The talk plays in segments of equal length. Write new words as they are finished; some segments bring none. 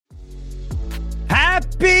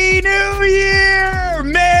Happy New Year!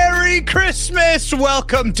 Merry Christmas!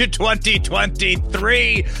 Welcome to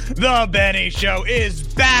 2023. The Benny Show is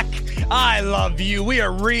back. I love you. We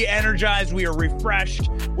are re-energized. We are refreshed.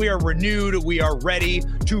 We are renewed. We are ready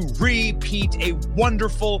to repeat a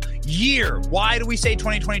wonderful year. Why do we say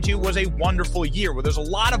 2022 was a wonderful year? Well, there's a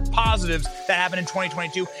lot of positives that happened in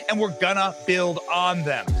 2022, and we're gonna build on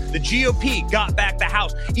them. The GOP got back the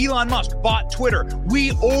House. Elon Musk bought Twitter.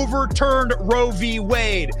 We overturned Roe v.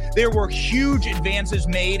 Wade. There were huge advances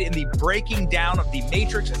made in the breaking down of the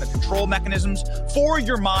matrix and the control mechanisms for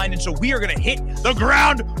your mind, and so we are gonna hit the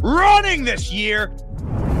ground running this year.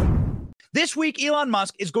 This week, Elon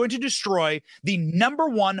Musk is going to destroy the number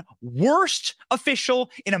one worst official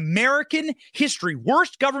in American history,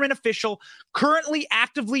 worst government official currently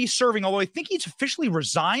actively serving, although I think he's officially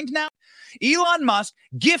resigned now. Elon Musk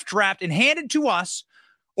gift wrapped and handed to us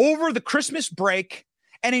over the Christmas break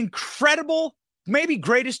an incredible, maybe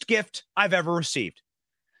greatest gift I've ever received.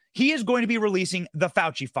 He is going to be releasing the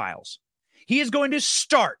Fauci files. He is going to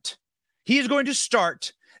start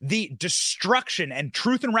the destruction and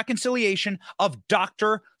truth and reconciliation of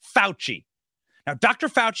Dr. Fauci. Now, Dr.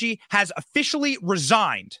 Fauci has officially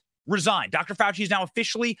resigned. Dr. Fauci is now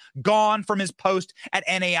officially gone from his post at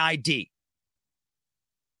NAID.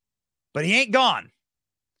 But he ain't gone,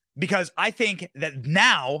 because I think that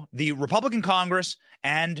now the Republican Congress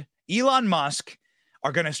and Elon Musk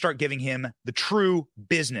are going to start giving him the true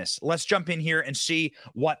business. Let's jump in here and see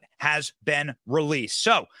what has been released.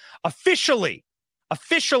 So, officially,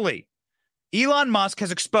 Elon Musk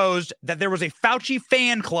has exposed that there was a Fauci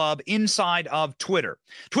fan club inside of Twitter.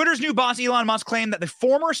 Twitter's new boss, Elon Musk, claimed that the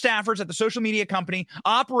former staffers at the social media company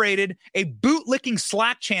operated a bootlicking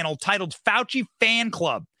Slack channel titled Fauci Fan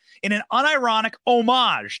Club in an unironic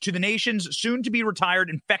homage to the nation's soon-to-be-retired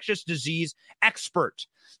infectious disease expert.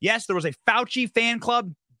 Yes, there was a Fauci fan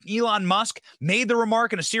club. Elon Musk made the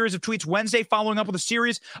remark in a series of tweets Wednesday, following up with a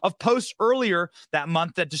series of posts earlier that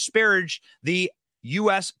month that disparaged the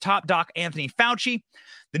U.S. top doc Anthony Fauci.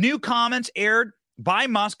 The new comments aired by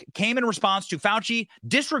Musk came in response to Fauci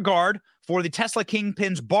disregard for the Tesla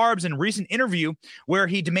kingpin's barbs in a recent interview, where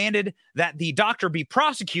he demanded that the doctor be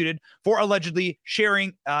prosecuted for allegedly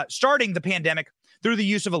starting the pandemic through the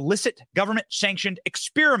use of illicit government-sanctioned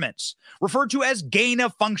experiments, referred to as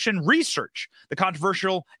gain-of-function research. The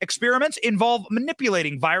controversial experiments involve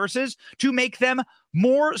manipulating viruses to make them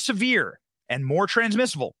more severe and more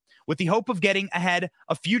transmissible, with the hope of getting ahead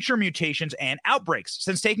of future mutations and outbreaks.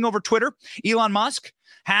 Since taking over Twitter, Elon Musk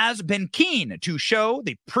has been keen to show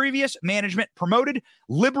the previous management promoted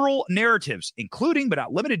liberal narratives, including but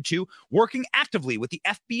not limited to working actively with the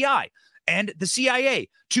FBI and the CIA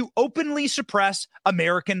to openly suppress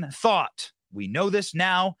American thought. We know this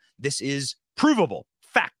now. This is provable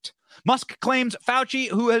fact. Musk claims Fauci,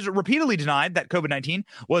 who has repeatedly denied that COVID-19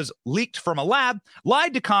 was leaked from a lab,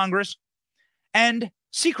 lied to Congress and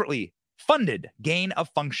secretly funded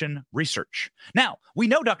gain-of-function research. Now, we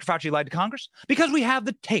know Dr. Fauci lied to Congress because we have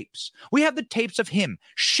the tapes. We have the tapes of him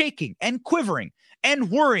shaking and quivering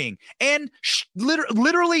and worrying and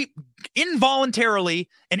literally involuntarily,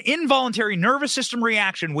 an involuntary nervous system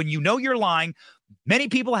reaction when you know you're lying. Many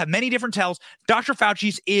people have many different tells. Dr.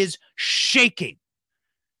 Fauci's is shaking.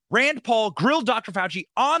 Rand Paul grilled Dr. Fauci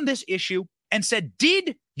on this issue and said,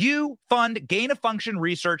 did you fund gain-of-function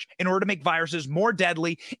research in order to make viruses more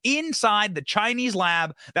deadly inside the Chinese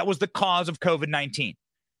lab that was the cause of COVID-19?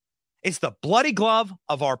 It's the bloody glove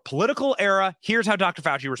of our political era. Here's how Dr.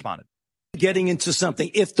 Fauci responded. Getting into something.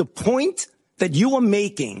 If the point that you are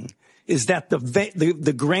making is that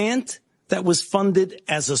the grant that was funded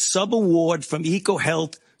as a sub-award from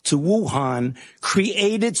EcoHealth to Wuhan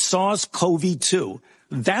created SARS-CoV-2,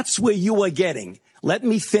 that's where you are getting. Let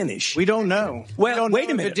me finish. We don't know. Well,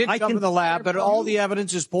 wait a minute. It did come from the lab, but all the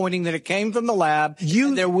evidence is pointing that it came from the lab.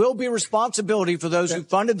 And there will be responsibility for those who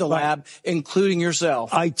funded the lab, including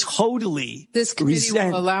yourself. I totally This committee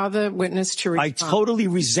will allow the witness to respond. I totally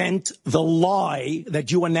resent the lie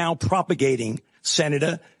that you are now propagating,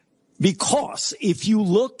 Senator, because if you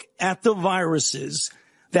look at the viruses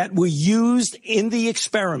that were used in the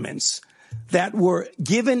experiments, that were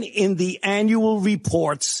given in the annual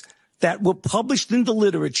reports, that were published in the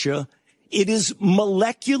literature, It is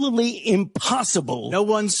molecularly impossible. No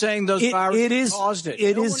one's saying those viruses caused it.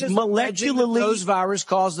 It is molecularly. Those viruses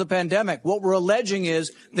caused the pandemic. What we're alleging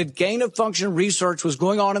is that gain-of-function research was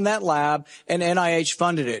going on in that lab, and NIH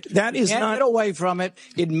funded it. That is not. Get away from it.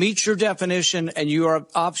 It meets your definition, and you are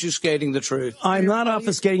obfuscating the truth. I'm not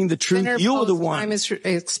obfuscating the truth. You're the one. Time is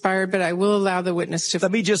expired, but I will allow the witness to.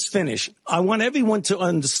 Let me just finish. I want everyone to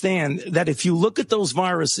understand that if you look at those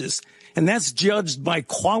viruses, and that's judged by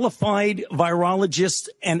qualified virologists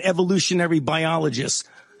and evolutionary biologists,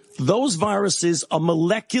 those viruses are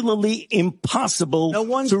molecularly impossible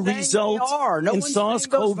to result in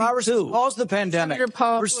SARS-CoV-2. Viruses caused the pandemic.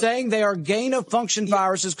 We're saying they are gain-of-function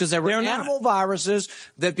viruses because they were animal viruses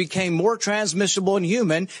that became more transmissible in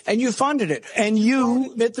human, and you funded it. And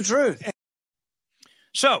you admit the truth.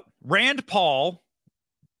 So Rand Paul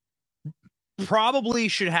probably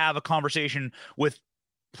should have a conversation with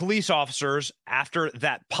police officers after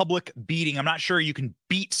that public beating. I'm not sure you can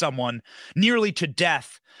beat someone nearly to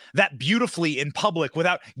death that beautifully in public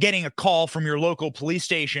without getting a call from your local police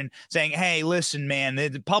station saying, hey, listen, man,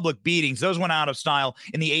 the public beatings, those went out of style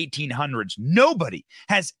in the 1800s. Nobody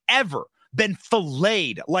has ever been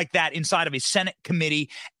filleted like that inside of a Senate committee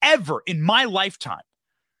ever in my lifetime.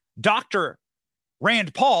 Dr.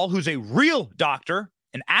 Rand Paul, who's a real doctor,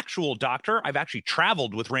 an actual doctor. I've actually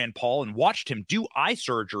traveled with Rand Paul and watched him do eye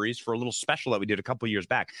surgeries for a little special that we did a couple of years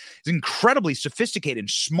back. He's an incredibly sophisticated,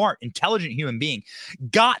 smart, intelligent human being.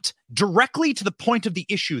 Got directly to the point of the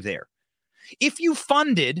issue there. If you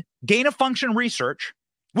funded gain-of-function research,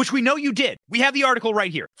 which we know you did, we have the article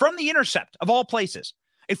right here from The Intercept, of all places,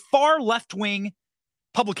 a far left-wing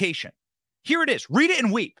publication. Here it is. Read it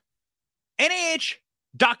and weep. NIH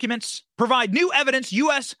documents provide new evidence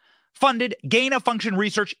U.S. funded gain-of-function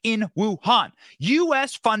research in Wuhan.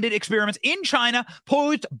 U.S.-funded experiments in China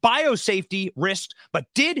posed biosafety risks, but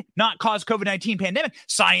did not cause COVID-19 pandemic.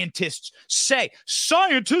 Scientists say.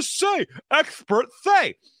 Experts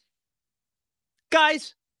say.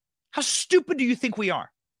 Guys, how stupid do you think we are?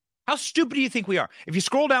 How stupid do you think we are? If you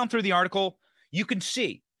scroll down through the article, you can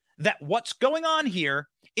see that what's going on here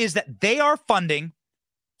is that they are funding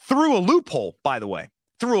through a loophole, by the way.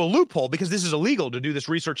 Through a loophole, because this is illegal to do this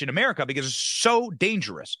research in America because it's so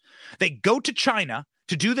dangerous. They go to China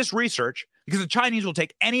to do this research because the Chinese will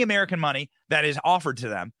take any American money that is offered to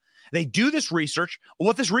them. They do this research.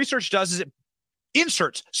 What this research does is it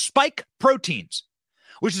inserts spike proteins,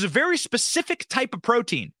 which is a very specific type of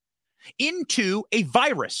protein, into a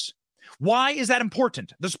virus. Why is that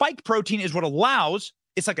important? The spike protein is what allows,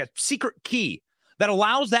 it's like a secret key that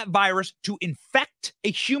allows that virus to infect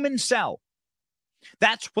a human cell.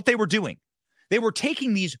 That's what they were doing. They were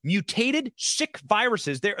taking these mutated, sick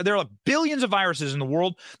viruses. There are like billions of viruses in the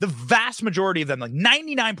world. The vast majority of them, like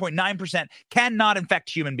 99.9%, cannot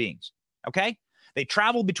infect human beings. Okay? They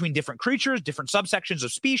travel between different creatures, different subsections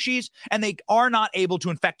of species, and they are not able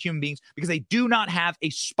to infect human beings because they do not have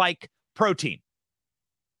a spike protein.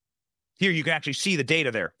 Here you can actually see the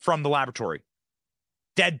data there from the laboratory.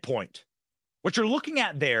 Dead point. What you're looking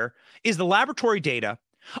at there is the laboratory data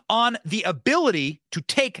on the ability to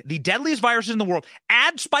take the deadliest viruses in the world,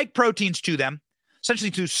 add spike proteins to them,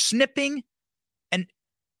 essentially to snipping and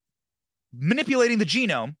manipulating the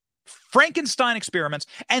genome, Frankenstein experiments,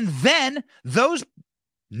 and then those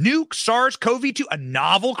NUKE, SARS-CoV-2, a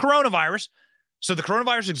novel coronavirus. So the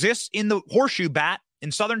coronavirus exists in the horseshoe bat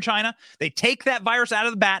in southern China. They take that virus out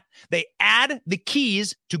of the bat, they add the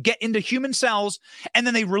keys to get into human cells, and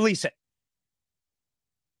then they release it.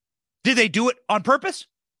 Did they do it on purpose?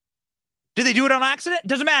 Did they do it on accident?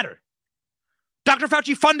 Doesn't matter. Dr.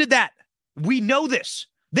 Fauci funded that. We know this.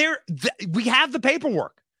 We have the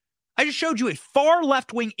paperwork. I just showed you a far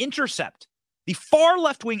left-wing intercept. The far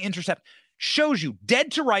left-wing intercept shows you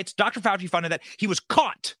dead to rights. Dr. Fauci funded that. He was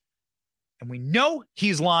caught. And we know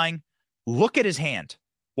he's lying. Look at his hand.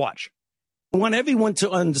 Watch. I want everyone to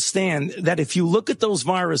understand that if you look at those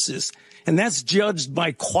viruses, and that's judged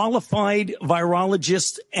by qualified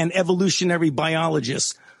virologists and evolutionary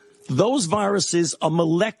biologists, those viruses are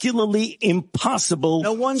molecularly impossible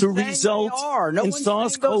to result in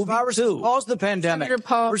SARS-CoV-2. Viruses caused the pandemic.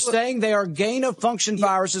 We're saying they are gain-of-function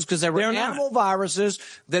viruses because they were animal viruses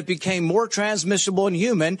that became more transmissible in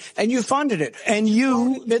human, and you funded it. And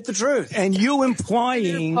you admit the truth. And you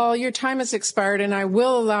implying... Paul, your time has expired, and I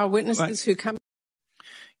will allow witnesses who come...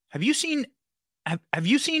 Have you seen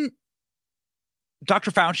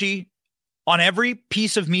Dr. Fauci on every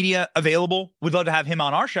piece of media available? We'd love to have him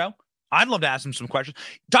on our show. I'd love to ask him some questions.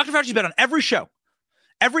 Dr. Fauci's been on every show.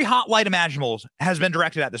 Every hot light imaginable has been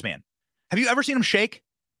directed at this man. Have you ever seen him shake?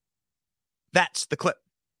 That's the clip.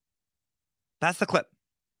 That's the clip.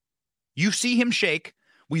 You see him shake.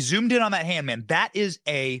 We zoomed in on that hand, man. That is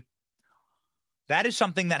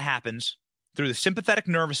something that happens through the sympathetic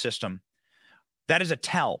nervous system. That is a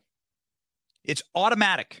tell. It's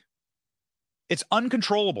automatic. It's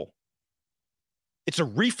uncontrollable. It's a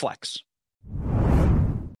reflex.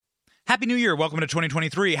 Happy New Year. Welcome to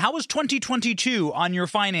 2023. How was 2022 on your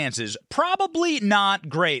finances? Probably not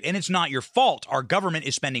great, and it's not your fault. Our government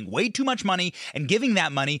is spending way too much money and giving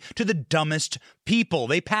that money to the dumbest people.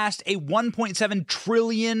 They passed a $1.7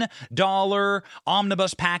 trillion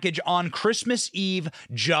omnibus package on Christmas Eve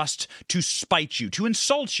just to spite you, to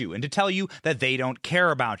insult you, and to tell you that they don't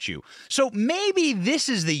care about you. So maybe this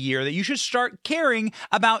is the year that you should start caring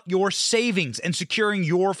about your savings and securing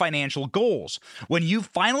your financial goals. When you've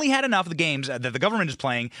finally had enough of the games that the government is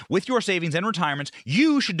playing with your savings and retirements,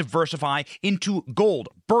 you should diversify into gold,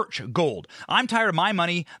 Birch Gold. I'm tired of my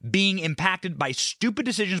money being impacted by stupid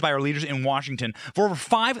decisions by our leaders in Washington. For over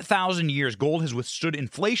 5,000 years, gold has withstood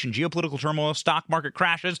inflation, geopolitical turmoil, stock market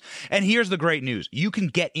crashes, and here's the great news. You can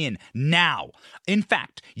get in now. In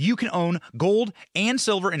fact, you can own gold and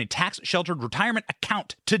silver in a tax-sheltered retirement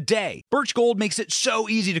account today. Birch Gold makes it so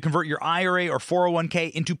easy to convert your IRA or 401k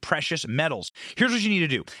into precious metals. Here's what you need to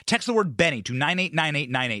do. Text the word Benny to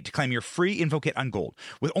 989898 to claim your free info kit on gold.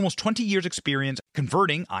 With almost 20 years experience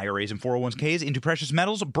converting IRAs and 401ks into precious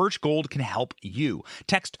metals, Birch Gold can help you.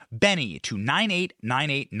 Text Benny to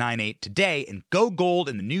 989898 today and go gold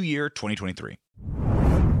in the new year 2023.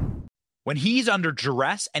 When he's under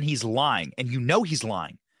duress and he's lying, and you know he's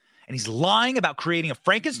lying, and he's lying about creating a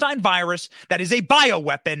Frankenstein virus that is a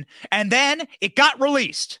bioweapon, and then it got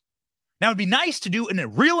released. Now, it'd be nice to do a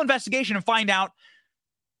real investigation and find out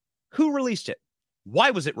who released it.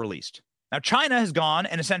 Why was it released? Now, China has gone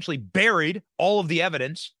and essentially buried all of the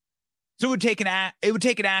evidence. So it would take an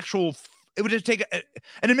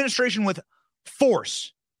administration with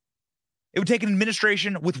force. It would take an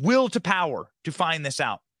administration with will to power to find this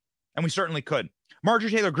out. And we certainly could.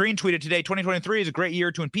 Marjorie Taylor Greene tweeted today, 2023 is a great year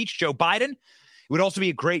to impeach Joe Biden. It would also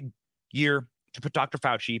be a great year to put Dr.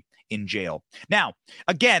 Fauci in jail. Now,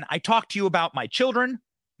 again, I talked to you about my children.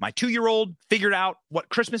 My 2-year-old figured out what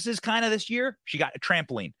Christmas is kind of this year. She got a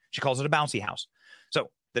trampoline. She calls it a bouncy house. So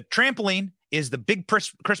the trampoline is the big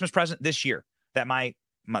Christmas present this year that my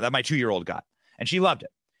 2-year-old got. And she loved it.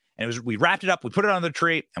 And we wrapped it up, we put it under the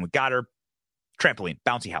tree, and we got her trampoline,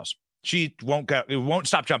 bouncy house. She won't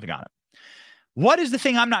stop jumping on it. What is the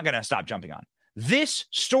thing I'm not going to stop jumping on? This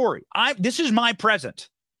story. This is my present.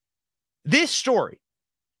 This story.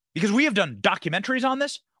 Because we have done documentaries on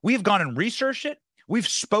this. We have gone and researched it. We've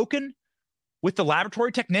spoken with the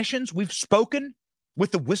laboratory technicians. We've spoken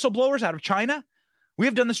with the whistleblowers out of China. We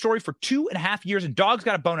have done the story for 2.5 years, and dog's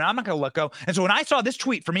got a bone, and I'm not going to let go. And so when I saw this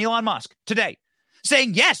tweet from Elon Musk today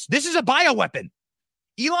saying, yes, this is a bioweapon,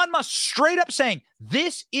 Elon Musk straight up saying,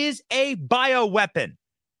 this is a bioweapon.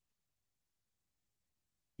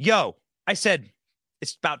 Yo, I said,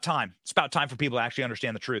 it's about time. It's about time for people to actually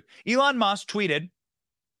understand the truth. Elon Musk tweeted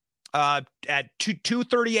at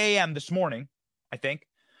 2:30 a.m. this morning, I think,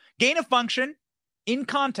 gain of function in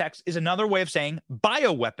context is another way of saying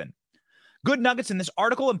bioweapon. Good nuggets in this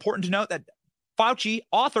article. Important to note that Fauci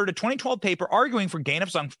authored a 2012 paper arguing for gain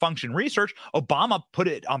of function research. Obama put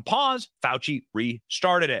it on pause. Fauci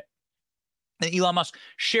restarted it. And Elon Musk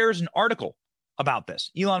shares an article about this.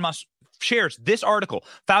 Elon Musk shares this article.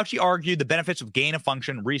 Fauci argued the benefits of gain of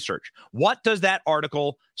function research. What does that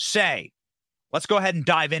article say? Let's go ahead and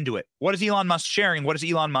dive into it. What is Elon Musk sharing? What is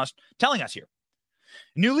Elon Musk telling us here?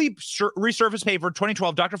 Newly resurfaced paper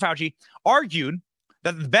 2012, Dr. Fauci argued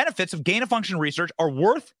that the benefits of gain of function research are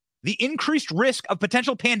worth the increased risk of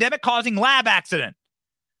potential pandemic-causing lab accident.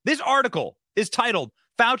 This article is titled,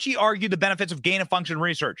 Fauci argued the benefits of gain of function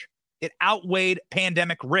research. It outweighed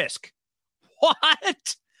pandemic risk.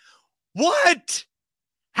 What? What?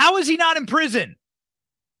 How is he not in prison?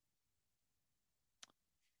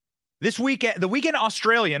 This weekend, the Weekend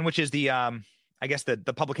Australian, which is the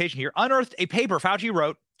publication here, unearthed a paper Fauci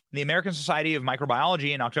wrote in the American Society of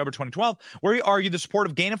Microbiology in October 2012, where he argued the support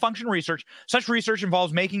of gain-of-function research. Such research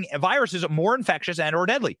involves making viruses more infectious and or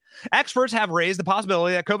deadly. Experts have raised the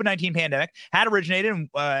possibility that COVID-19 pandemic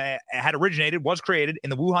was created in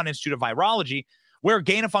the Wuhan Institute of Virology, where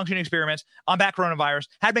gain-of-function experiments on bat coronavirus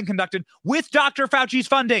had been conducted with Dr. Fauci's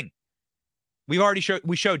funding. We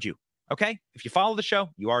showed you, okay? If you follow the show,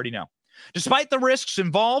 you already know. Despite the risks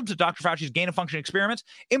involved, Dr. Fauci's gain-of-function experiments,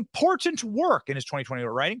 important work in his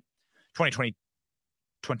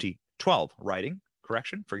 2012 writing,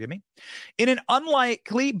 in an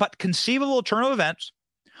unlikely but conceivable turn of events,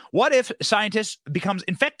 What if scientists becomes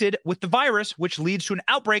infected with the virus, which leads to an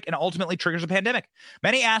outbreak and ultimately triggers a pandemic?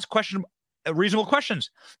 Many ask reasonable questions.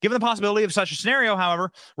 Given the possibility of such a scenario,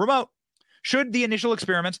 however, remote, should the initial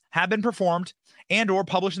experiments have been performed and or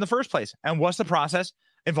published in the first place? And what's the process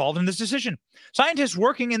involved in this decision? Scientists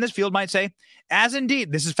working in this field might say, as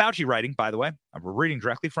indeed, this is Fauci writing, by the way, we're reading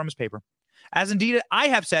directly from his paper. As indeed I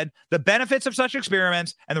have said, the benefits of such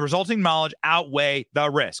experiments and the resulting knowledge outweigh the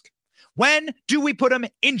risk. When do we put them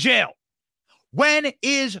in jail? When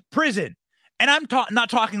is prison? And I'm not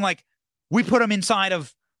talking like we put them inside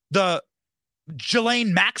of the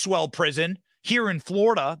Ghislaine Maxwell prison here in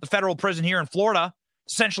Florida, the federal prison here in Florida,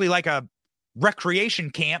 essentially like a recreation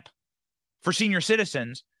camp for senior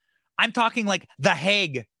citizens. I'm talking like The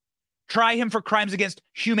Hague. Try him for crimes against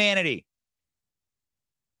humanity.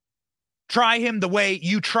 Try him the way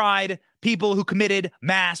you tried people who committed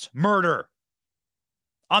mass murder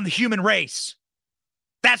on the human race.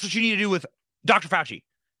 That's what you need to do with Dr. Fauci.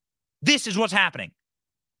 This is what's happening.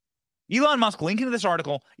 Elon Musk, linking to this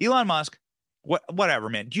article, Elon Musk, whatever,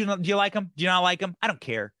 man. Do you like him? Do you not like him? I don't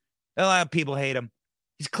care. A lot of people hate him.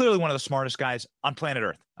 He's clearly one of the smartest guys on planet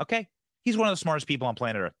Earth, okay? He's one of the smartest people on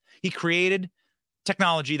planet Earth. He created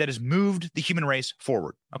technology that has moved the human race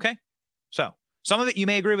forward, okay? So, some of it you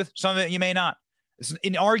may agree with, some of it you may not. It's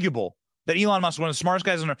inarguable that Elon Musk is one of the smartest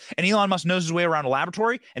guys on Earth, and Elon Musk knows his way around a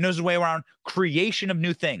laboratory and knows his way around creation of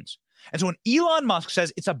new things. And so when Elon Musk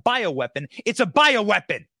says it's a bioweapon, it's a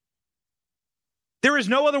bioweapon. There is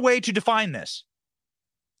no other way to define this.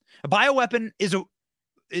 A bioweapon is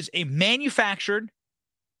a manufactured.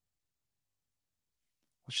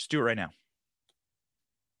 Let's just do it right now.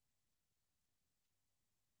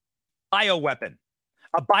 Bioweapon.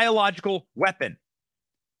 A biological weapon.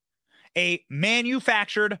 A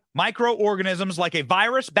manufactured microorganisms like a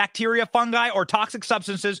virus, bacteria, fungi, or toxic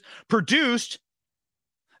substances produced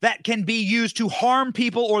that can be used to harm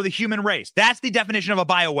people or the human race. That's the definition of a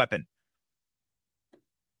bioweapon.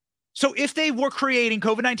 So if they were creating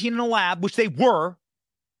COVID-19 in a lab, which they were,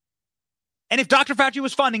 and if Dr. Fauci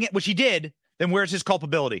was funding it, which he did, then where's his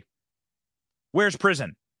culpability? Where's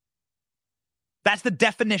prison? That's the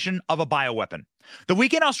definition of a bioweapon. The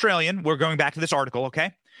Weekend Australian, we're going back to this article,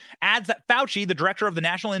 okay, adds that Fauci, the director of the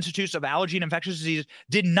National Institutes of Allergy and Infectious Diseases,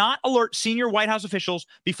 did not alert senior White House officials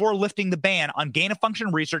before lifting the ban on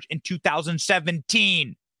gain-of-function research in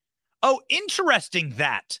 2017. Oh, interesting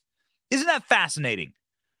that. Isn't that fascinating?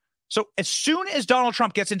 So as soon as Donald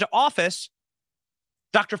Trump gets into office,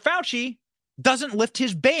 Dr. Fauci doesn't lift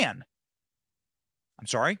his ban. I'm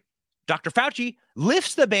sorry. Dr. Fauci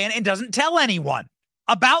lifts the ban and doesn't tell anyone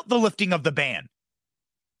about the lifting of the ban.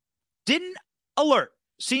 Didn't alert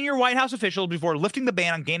senior White House officials before lifting the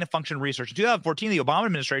ban on gain-of-function research. In 2014, the Obama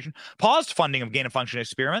administration paused funding of gain-of-function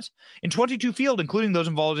experiments in 22 fields, including those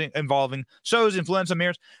involving SOS, influenza,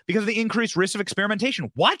 MERS, because of the increased risk of experimentation.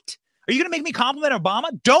 What? Are you going to make me compliment Obama?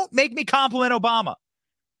 Don't make me compliment Obama.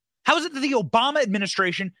 How is it that the Obama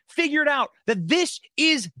administration figured out that this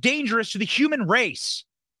is dangerous to the human race?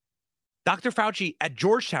 Dr. Fauci at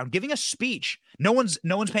Georgetown giving a speech. No one's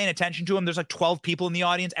paying attention to him. There's like 12 people in the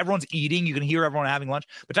audience. Everyone's eating. You can hear everyone having lunch.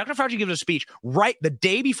 But Dr. Fauci gives a speech right the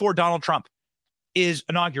day before Donald Trump is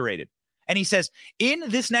inaugurated. And he says, in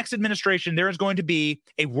this next administration, there is going to be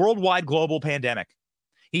a worldwide global pandemic.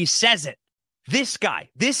 He says it. This guy,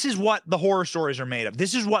 this is what the horror stories are made of.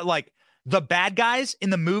 This is what like the bad guys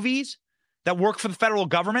in the movies that work for the federal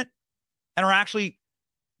government and are actually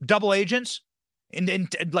double agents and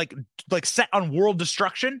like set on world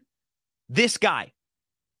destruction. This guy.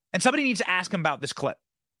 And somebody needs to ask him about this clip.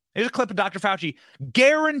 Here's a clip of Dr. Fauci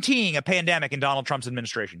guaranteeing a pandemic in Donald Trump's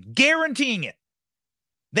administration. Guaranteeing it.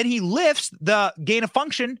 Then he lifts the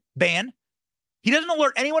gain-of-function ban. He doesn't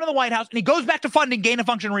alert anyone in the White House, and he goes back to funding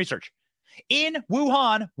gain-of-function research in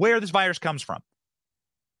Wuhan, where this virus comes from.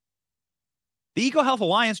 The EcoHealth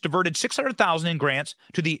Alliance diverted $600,000 in grants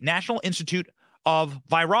to the National Institute of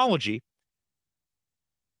Virology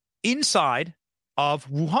inside of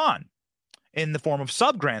Wuhan in the form of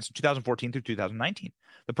subgrants in 2014 through 2019.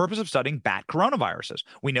 The purpose of studying bat coronaviruses.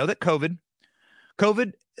 We know that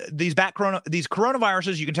these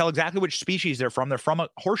coronaviruses, you can tell exactly which species they're from. They're from a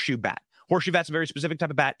horseshoe bat. Horseshoe bat's a very specific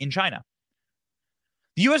type of bat in China.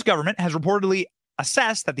 The U.S. government has reportedly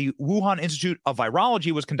assessed that the Wuhan Institute of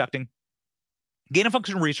Virology was conducting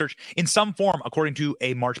gain-of-function research in some form, according to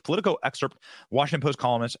a March Politico excerpt, Washington Post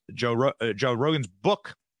columnist Josh Rogan's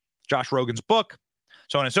book,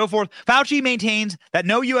 so on and so forth. Fauci maintains that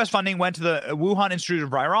no U.S. funding went to the Wuhan Institute of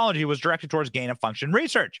Virology was directed towards gain-of-function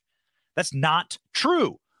research. That's not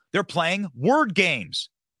true. They're playing word games.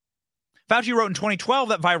 Fauci wrote in 2012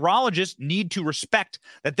 that virologists need to respect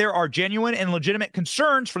that there are genuine and legitimate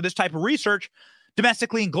concerns for this type of research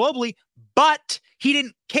domestically and globally, but he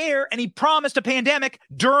didn't care and he promised a pandemic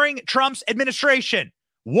during Trump's administration.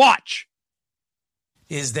 Watch.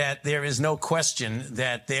 Is that there is no question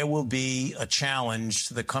that there will be a challenge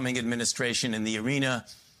to the coming administration in the arena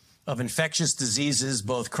of infectious diseases,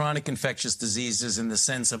 both chronic infectious diseases in the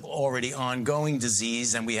sense of already ongoing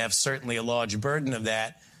disease, and we have certainly a large burden of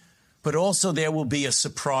that, but also there will be a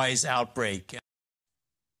surprise outbreak.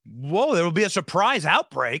 Whoa, there will be a surprise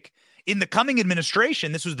outbreak in the coming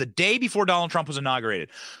administration. This was the day before Donald Trump was inaugurated.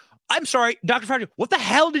 I'm sorry, Dr. Fauci, what the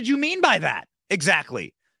hell did you mean by that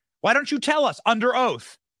exactly? Why don't you tell us under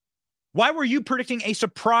oath? Why were you predicting a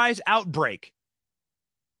surprise outbreak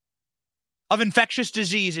of infectious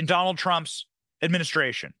disease in Donald Trump's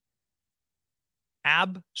administration?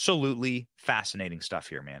 Absolutely fascinating stuff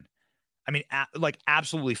here, man. I mean, like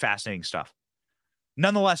absolutely fascinating stuff.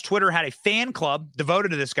 Nonetheless, Twitter had a fan club devoted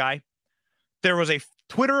to this guy. There was a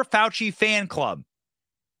Twitter Fauci fan club.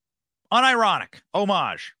 Unironic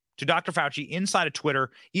homage to Dr. Fauci inside of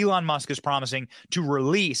Twitter. Elon Musk is promising to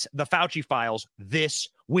release the Fauci files this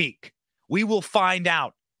week. We will find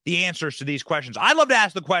out the answers to these questions. I'd love to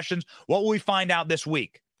ask the questions. What will we find out this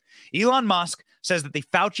week? Elon Musk says that the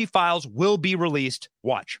Fauci files will be released.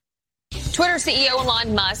 Watch. Twitter CEO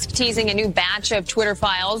Elon Musk teasing a new batch of Twitter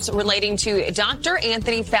files relating to Dr.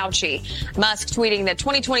 Anthony Fauci. Musk tweeting that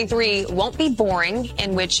 2023 won't be boring,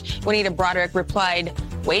 in which Juanita Broderick replied,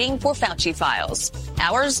 waiting for Fauci files.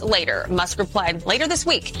 Hours later, Musk replied, later this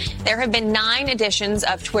week, there have been 9 editions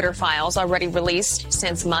of Twitter files already released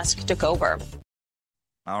since Musk took over.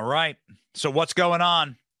 All right. So what's going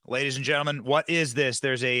on, ladies and gentlemen? What is this?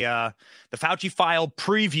 There's the Fauci file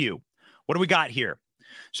preview. What do we got here?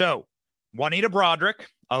 So Juanita Broderick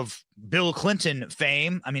of Bill Clinton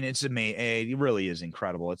fame. I mean, it's amazing. It really is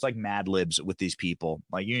incredible. It's like Mad Libs with these people.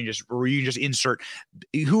 Like you can just insert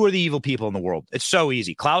who are the evil people in the world. It's so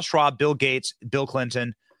easy. Klaus Schwab, Bill Gates, Bill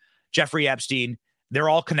Clinton, Jeffrey Epstein. They're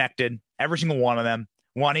all connected. Every single one of them.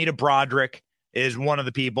 Juanita Broderick is one of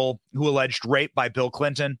the people who alleged rape by Bill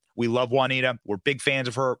Clinton. We love Juanita. We're big fans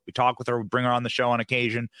of her. We talk with her. We bring her on the show on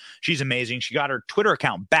occasion. She's amazing. She got her Twitter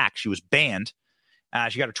account back. She was banned.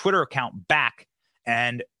 She got her Twitter account back,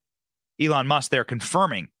 and Elon Musk there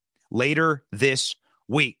confirming later this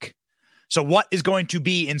week. So what is going to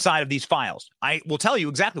be inside of these files? I will tell you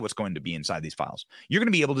exactly what's going to be inside these files. You're going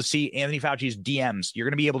to be able to see Anthony Fauci's DMs. You're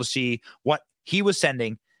going to be able to see what he was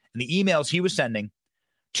sending and the emails he was sending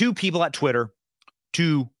to people at Twitter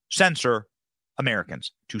to censor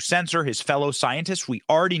Americans, to censor his fellow scientists. We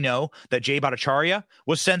already know that Jay Bhattacharya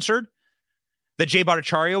was censored, that Jay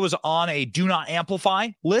Bhattacharya was on a do not amplify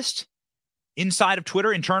list inside of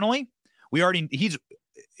Twitter internally. He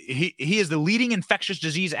is the leading infectious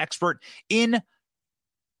disease expert in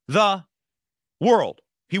the world.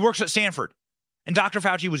 He works at Stanford. And Dr.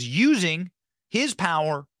 Fauci was using his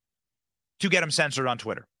power to get him censored on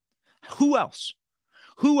Twitter. Who else?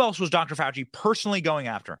 Who else was Dr. Fauci personally going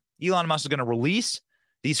after? Elon Musk is going to release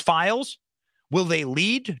these files. Will they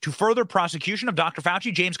lead to further prosecution of Dr.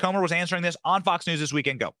 Fauci? James Comer was answering this on Fox News this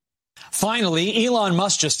weekend. Go. Finally, Elon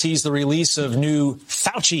Musk just teased the release of new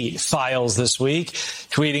Fauci files this week,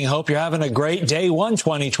 tweeting, hope you're having a great day 1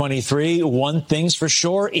 2023. One thing's for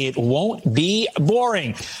sure, it won't be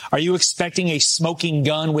boring. Are you expecting a smoking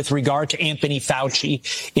gun with regard to Anthony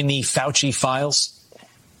Fauci in the Fauci files?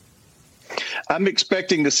 I'm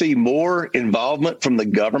expecting to see more involvement from the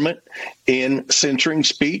government in censoring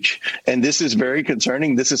speech, and this is very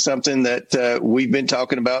concerning. This is something that we've been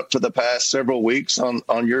talking about for the past several weeks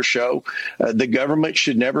on your show. The government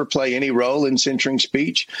should never play any role in censoring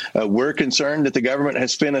speech. We're concerned that the government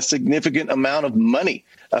has spent a significant amount of money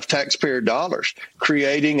of taxpayer dollars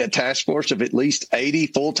creating a task force of at least 80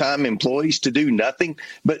 full-time employees to do nothing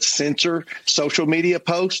but censor social media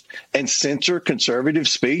posts and censor conservative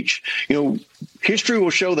speech. History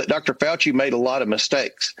will show that Dr. Fauci made a lot of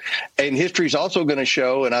mistakes. And history is also going to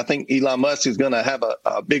show, and I think Elon Musk is going to have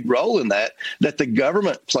a big role in that the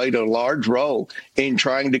government played a large role in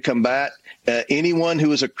trying to combat anyone who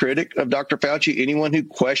was a critic of Dr. Fauci, anyone who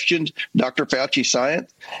questioned Dr. Fauci's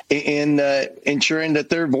science, in ensuring that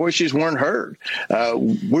their voices weren't heard.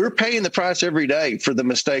 We're paying the price every day for the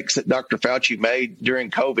mistakes that Dr. Fauci made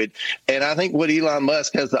during COVID. And I think what Elon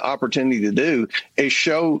Musk has the opportunity to do is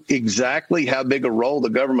show exactly how big a role the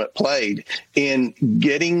government played in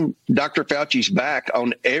getting Dr. Fauci's back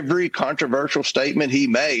on every controversial statement he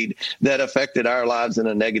made that affected our lives in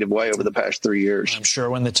a negative way over the past 3 years. I'm sure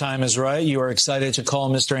when the time is right, you are excited to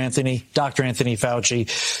call Dr. Anthony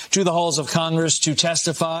Fauci to the halls of Congress to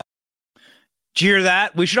testify. Did you hear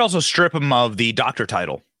that? We should also strip him of the doctor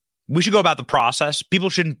title. We should go about the process. People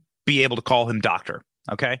shouldn't be able to call him doctor.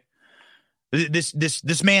 Okay.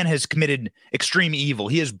 This man has committed extreme evil.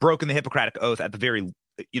 He has broken the Hippocratic Oath at the very,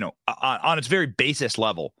 on its very basis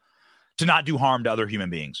level to not do harm to other human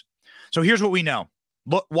beings. So here's what we know.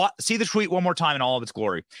 See the tweet one more time in all of its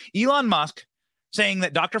glory. Elon Musk saying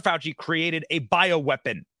that Dr. Fauci created a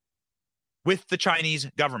bioweapon with the Chinese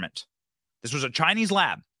government. This was a Chinese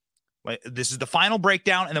lab. This is the final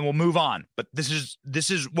breakdown, and then we'll move on. But this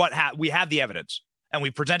is what we have the evidence, and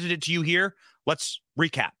we presented it to you here. Let's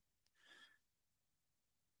recap.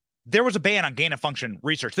 There was a ban on gain-of-function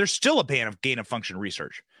research. There's still a ban of gain-of-function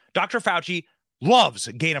research. Dr. Fauci loves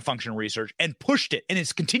gain-of-function research and pushed it and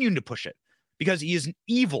is continuing to push it because he is an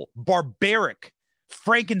evil, barbaric,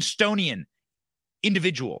 Frankensteinian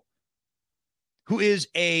individual who is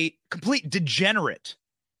a complete degenerate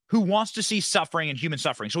who wants to see suffering and human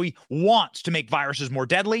suffering. So he wants to make viruses more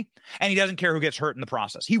deadly, and he doesn't care who gets hurt in the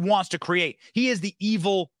process. He wants to create. He is the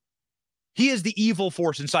evil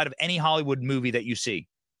force inside of any Hollywood movie that you see,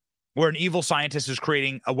 where an evil scientist is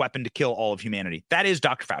creating a weapon to kill all of humanity. That is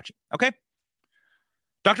Dr. Fauci, okay?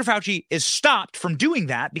 Dr. Fauci is stopped from doing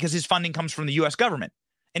that because his funding comes from the U.S. government.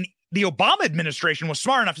 And the Obama administration was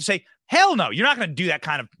smart enough to say, hell no, you're not going to do that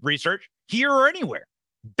kind of research here or anywhere.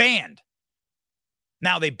 Banned.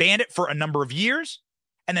 Now, they banned it for a number of years.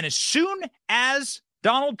 And then as soon as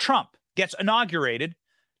Donald Trump gets inaugurated,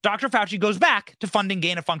 Dr. Fauci goes back to funding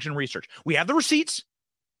gain-of-function research. We have the receipts.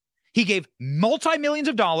 He gave multi-millions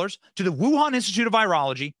of dollars to the Wuhan Institute of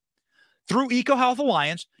Virology through EcoHealth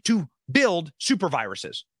Alliance to build super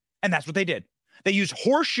viruses. And that's what they did. They used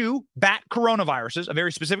horseshoe bat coronaviruses, a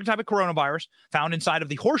very specific type of coronavirus found inside of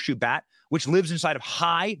the horseshoe bat, which lives inside of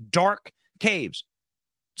high, dark caves.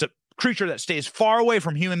 It's a creature that stays far away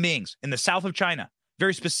from human beings in the south of China.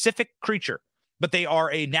 Very specific creature, but they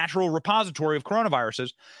are a natural repository of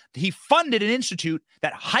coronaviruses. He funded an institute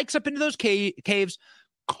that hikes up into those caves,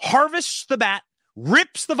 harvests the bat,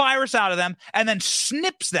 rips the virus out of them, and then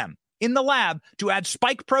snips them in the lab to add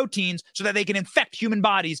spike proteins so that they can infect human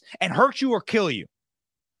bodies and hurt you or kill you.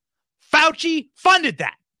 Fauci funded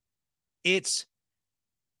that. It's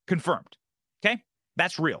confirmed. Okay?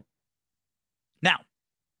 That's real. Now,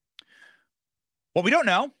 what we don't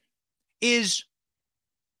know is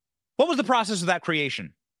what was the process of that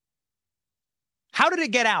creation? How did it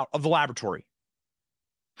get out of the laboratory?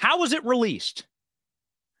 How was it released?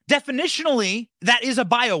 Definitionally, that is a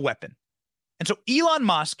bioweapon. And so Elon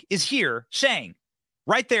Musk is here saying,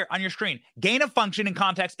 right there on your screen, gain of function in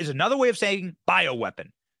context is another way of saying bioweapon.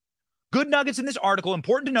 Good nuggets in this article.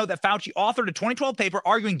 Important to note that Fauci authored a 2012 paper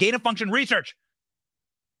arguing gain of function research.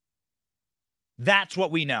 That's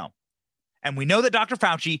what we know. And we know that Dr.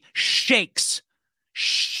 Fauci shakes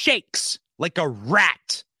like a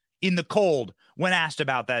rat in the cold when asked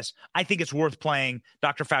about this. I think it's worth playing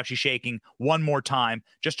Dr. Fauci shaking one more time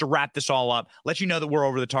just to wrap this all up, let you know that we're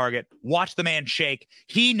over the target. Watch the man shake.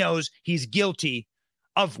 He knows he's guilty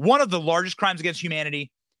of one of the largest crimes against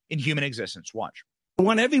humanity in human existence. Watch. I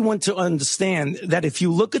want everyone to understand that if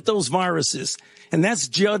you look at those viruses, and that's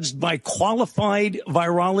judged by qualified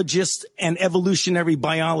virologists and evolutionary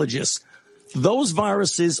biologists, those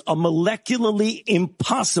viruses are molecularly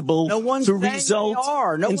impossible to result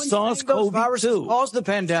in SARS-CoV-2. Caused the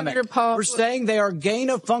pandemic. We're saying they are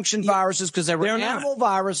gain-of-function viruses because they were animal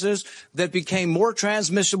viruses that became more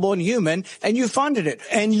transmissible in human, and you funded it.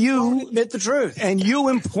 And you admit the truth. And you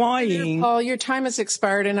implying... Paul, your time has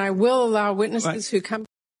expired, and I will allow witnesses who come...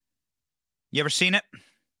 You ever seen it?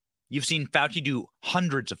 You've seen Fauci do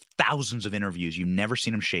hundreds of thousands of interviews. You've never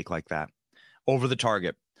seen him shake like that. Over the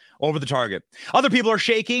target. Over the target. Other people are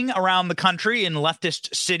shaking around the country in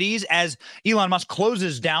leftist cities as Elon Musk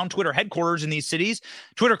closes down Twitter headquarters in these cities.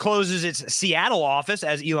 Twitter closes its Seattle office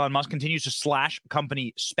as Elon Musk continues to slash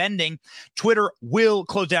company spending. Twitter will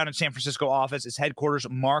close down its San Francisco office, its headquarters.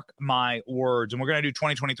 Mark my words. And we're going to do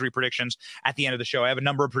 2023 predictions at the end of the show. I have a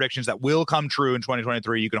number of predictions that will come true in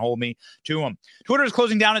 2023. You can hold me to them. Twitter is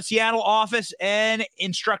closing down its Seattle office and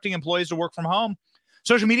instructing employees to work from home.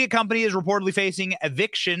 Social media company is reportedly facing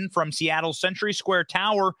eviction from Seattle's Century Square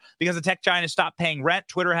Tower because the tech giant has stopped paying rent.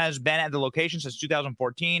 Twitter has been at the location since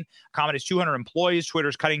 2014, accommodates 200 employees.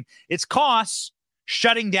 Twitter's cutting its costs,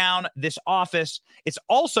 shutting down this office. It's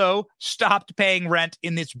also stopped paying rent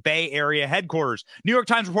in its Bay Area headquarters. New York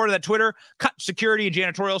Times reported that Twitter cut security and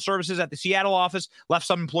janitorial services at the Seattle office, left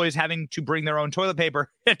some employees having to bring their own toilet paper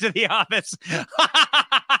into the office.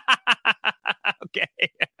 Okay.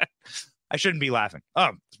 I shouldn't be laughing.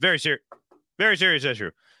 Oh, it's very serious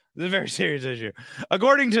issue. It's a very serious issue.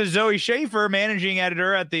 According to Zoe Schaefer, managing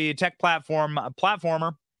editor at the tech platform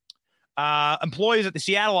Platformer, employees at the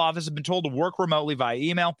Seattle office have been told to work remotely via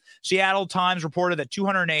email. Seattle Times reported that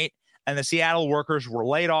 208 and the Seattle workers were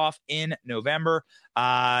laid off in November.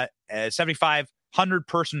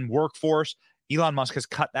 7,500-person workforce. Elon Musk has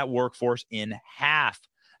cut that workforce in half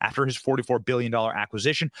after his $44 billion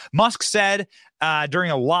acquisition. Musk said during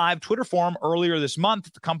a live Twitter forum earlier this month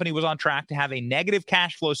that the company was on track to have a negative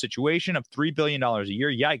cash flow situation of $3 billion a year.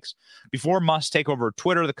 Yikes. Before Musk's takeover of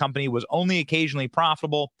Twitter, the company was only occasionally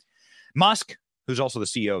profitable. Musk, who's also the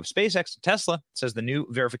CEO of SpaceX and Tesla, says the new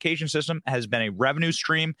verification system has been a revenue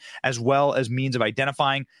stream as well as means of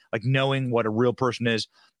identifying, like knowing what a real person is,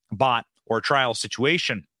 bot, or a trial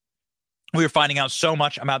situation. We are finding out so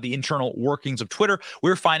much about the internal workings of Twitter.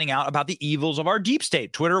 We're finding out about the evils of our deep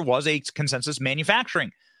state. Twitter was a consensus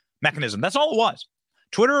manufacturing mechanism. That's all it was.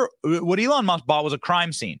 Twitter, what Elon Musk bought was a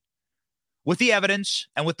crime scene with the evidence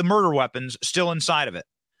and with the murder weapons still inside of it.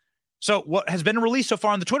 So what has been released so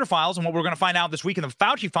far in the Twitter files and what we're going to find out this week in the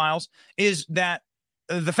Fauci files is that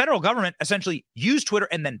the federal government essentially used Twitter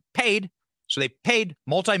and then paid. So they paid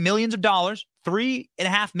multi-millions of dollars,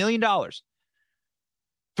 $3.5 million.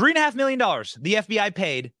 $3.5 million the FBI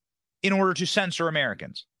paid in order to censor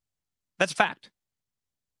Americans. That's a fact.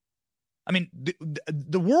 I mean,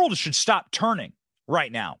 the world should stop turning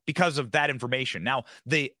right now because of that information. Now,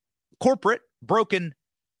 the corporate, broken,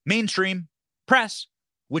 mainstream press,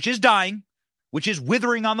 which is dying, which is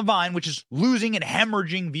withering on the vine, which is losing and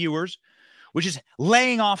hemorrhaging viewers, which is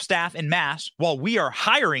laying off staff en masse while we are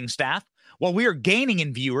hiring staff, while we are gaining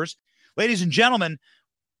in viewers. Ladies and gentlemen,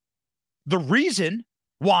 the reason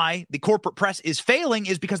why the corporate press is failing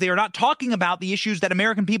is because they are not talking about the issues that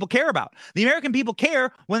American people care about. The American people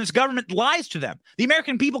care when this government lies to them. The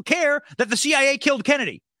American people care that the CIA killed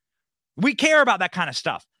Kennedy. We care about that kind of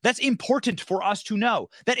stuff. That's important for us to know.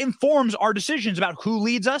 That informs our decisions about who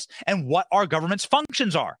leads us and what our government's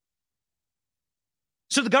functions are.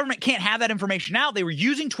 So the government can't have that information out. They were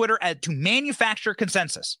using Twitter to manufacture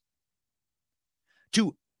consensus,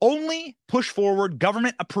 to only push forward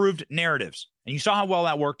government-approved narratives. And you saw how well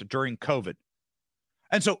that worked during COVID.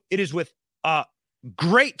 And so it is with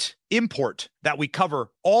great import that we cover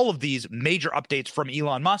all of these major updates from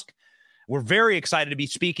Elon Musk. We're very excited to be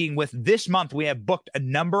speaking with this month. We have booked a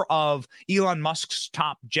number of Elon Musk's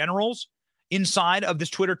top generals inside of this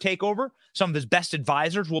Twitter takeover. Some of his best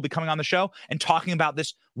advisors will be coming on the show and talking about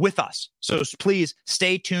this with us. So please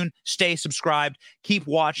stay tuned, stay subscribed, keep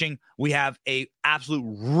watching. We have a absolute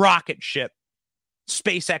rocket ship,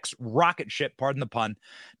 SpaceX rocket ship, pardon the pun,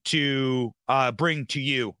 to bring to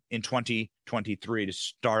you in 2023 to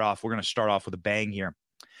start off. We're going to start off with a bang here.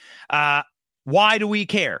 Why do we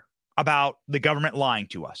care about the government lying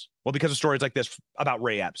to us? Well, because of stories like this about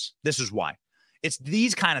Ray Epps. This is why. It's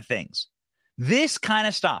these kind of things. This kind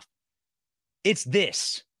of stuff. It's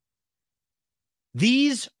this.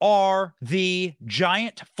 These are the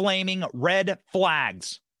giant flaming red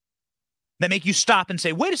flags that make you stop and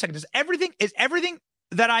say, wait a second, is everything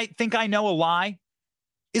that I think I know a lie?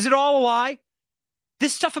 Is it all a lie?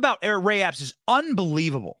 This stuff about Ray Epps is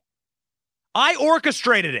unbelievable. I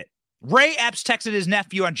orchestrated it. Ray Epps texted his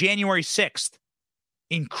nephew on January 6th.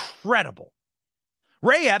 Incredible.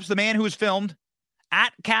 Ray Epps, the man who was filmed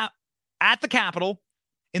at the Capitol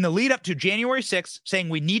in the lead up to January 6th, saying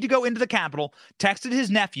we need to go into the Capitol, texted his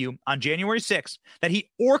nephew on January 6th that he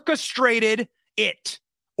orchestrated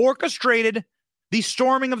the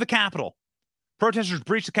storming of the Capitol. Protesters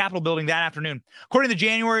breached the Capitol building that afternoon. According to the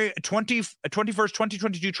January 21st,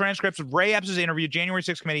 2022 transcripts of Ray Epps' interview, January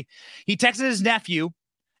 6th committee, he texted his nephew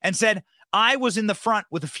and said, I was in the front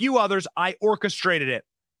with a few others. I orchestrated it.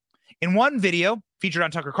 In one video featured on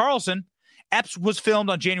Tucker Carlson, Epps was filmed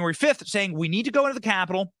on January 5th saying, we need to go into the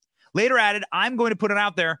Capitol. Later added, I'm going to put it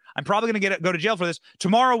out there. I'm probably going to go to jail for this.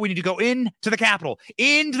 Tomorrow, we need to go into the Capitol.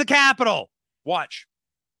 Into the Capitol. Watch.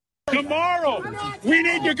 Tomorrow, we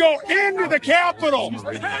need to go into the Capitol.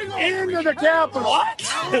 Into the Capitol.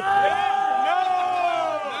 What? No!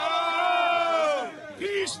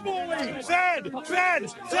 Peacefully. Fed.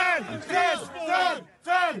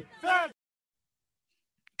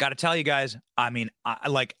 Got to tell you guys, I mean,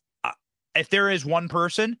 if there is one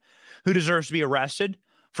person who deserves to be arrested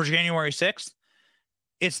for January 6th,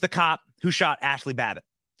 it's the cop who shot Ashley Babbitt.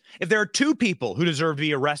 If there are two people who deserve to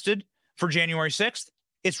be arrested for January 6th,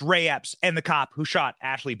 it's Ray Epps and the cop who shot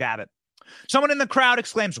Ashley Babbitt. Someone in the crowd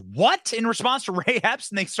exclaims, what? In response to Ray Epps,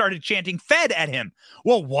 and they started chanting Fed at him.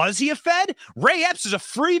 Well, was he a Fed? Ray Epps is a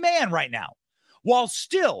free man right now. While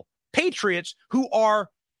still, patriots who are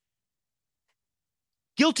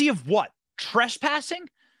guilty of what? Trespassing?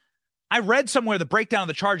 I read somewhere the breakdown of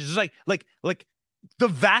the charges is like the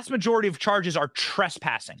vast majority of charges are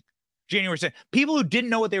trespassing. January 6th. People who didn't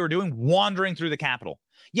know what they were doing wandering through the Capitol.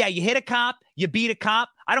 Yeah, you hit a cop, you beat a cop.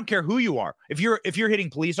 I don't care who you are. If you're hitting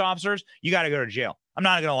police officers, you got to go to jail. I'm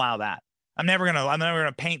not going to allow that. I'm never going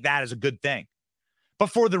to paint that as a good thing. But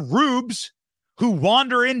for the rubes who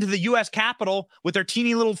wander into the U.S. Capitol with their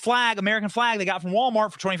teeny little flag, American flag they got from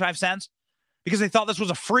Walmart for 25 cents because they thought this was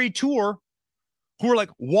a free tour, who were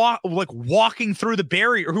like walking through the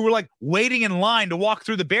barrier, who were like waiting in line to walk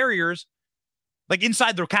through the barriers, like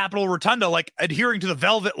inside the Capitol Rotunda, like adhering to the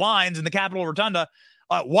velvet lines in the Capitol Rotunda.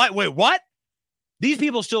 What? These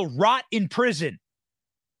people still rot in prison.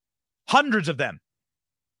 Hundreds of them.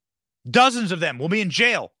 Dozens of them will be in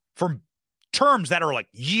jail for terms that are like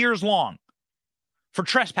years long for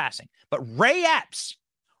trespassing. But Ray Epps,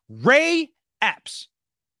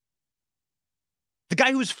 the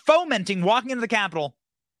guy who was fomenting walking into the Capitol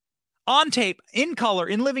on tape, in color,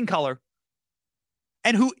 in living color,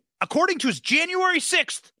 and who, according to his January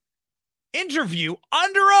 6th interview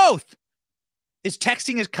under oath, is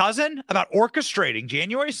texting his cousin about orchestrating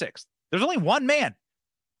January 6th. There's only one man.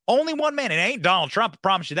 Only one man. It ain't Donald Trump. I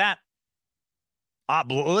promise you that.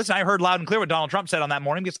 Listen, I heard loud and clear what Donald Trump said on that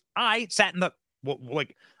morning because I sat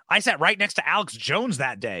I sat right next to Alex Jones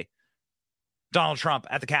that day. Donald Trump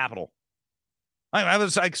at the Capitol. I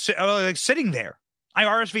was like sitting there. I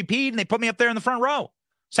RSVP'd and they put me up there in the front row.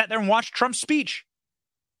 Sat there and watched Trump's speech.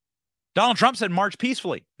 Donald Trump said march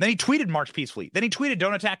peacefully. Then he tweeted march peacefully. Then he tweeted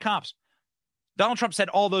don't attack cops. Donald Trump said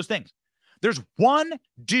all those things. There's one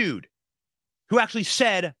dude who actually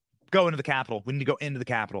said go into the Capitol. We need to go into the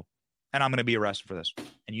Capitol. And I'm going to be arrested for this.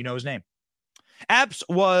 And you know his name. Epps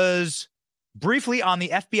was briefly on the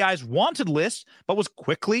FBI's wanted list, but was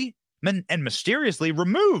quickly and mysteriously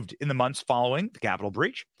removed in the months following the Capitol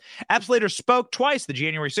breach. Epps later spoke twice to the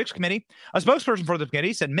January 6th committee. A spokesperson for the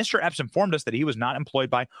committee said Mr. Epps informed us that he was not employed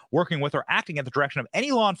by, working with, or acting at the direction of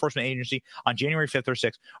any law enforcement agency on January 5th or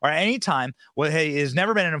 6th, or at any time he has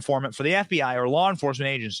never been an informant for the FBI or law enforcement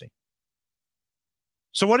agency.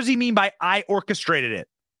 So what does he mean by I orchestrated it?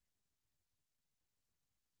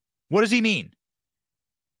 What does he mean?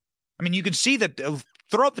 I mean, you can see that.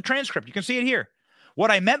 Throw up the transcript. You can see it here. What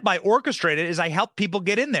I meant by orchestrated is I helped people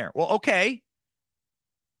get in there. Well, okay.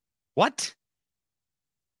 What?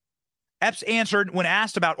 Epps answered when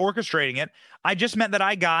asked about orchestrating it, I just meant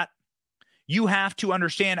that you have to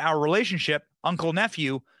understand our relationship,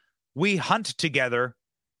 uncle-nephew. We hunt together.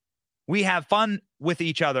 We have fun with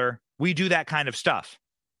each other. We do that kind of stuff.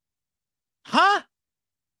 Huh?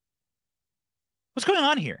 What's going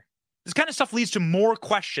on here? This kind of stuff leads to more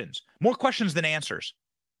questions than answers.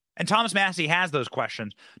 And Thomas Massie has those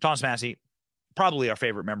questions. Thomas Massie, probably our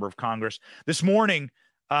favorite member of Congress, this morning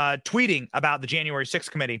tweeting about the January 6th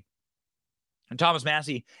committee. And Thomas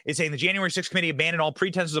Massie is saying the January 6th committee abandoned all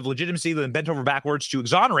pretenses of legitimacy and bent over backwards to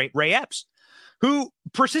exonerate Ray Epps, who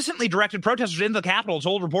persistently directed protesters into the Capitol and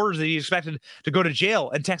told reporters that he expected to go to jail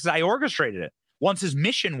and texted, I orchestrated it once his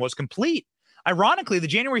mission was complete. Ironically, the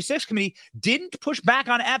January 6th committee didn't push back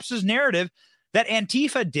on Epps' narrative that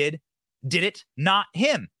Antifa did it, not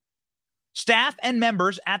him. Staff and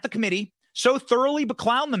members at the committee so thoroughly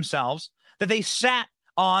beclowned themselves that they sat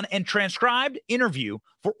on and transcribed interview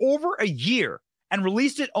for over a year and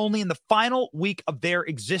released it only in the final week of their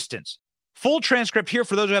existence. Full transcript here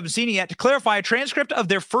for those who haven't seen it yet. To clarify, a transcript of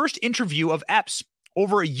their first interview of Epps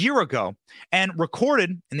over a year ago and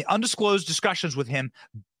recorded in the undisclosed discussions with him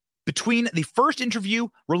between the first interview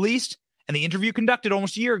released and the interview conducted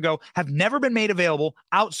almost a year ago have never been made available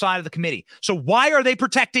outside of the committee. So why are they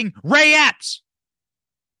protecting Ray Epps?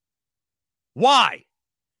 Why?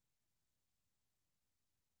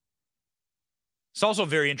 It's also a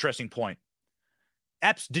very interesting point.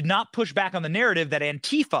 Epps did not push back on the narrative that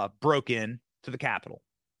Antifa broke in to the Capitol.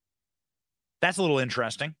 That's a little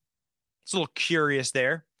interesting. It's a little curious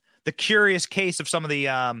there. The curious case of some of the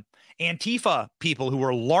Antifa people who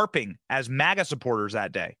were LARPing as MAGA supporters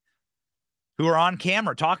that day, who are on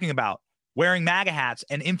camera talking about wearing MAGA hats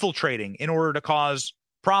and infiltrating in order to cause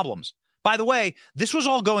problems. By the way, this was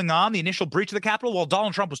all going on, the initial breach of the Capitol, while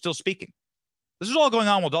Donald Trump was still speaking. This is all going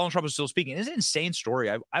on while Donald Trump was still speaking. It's an insane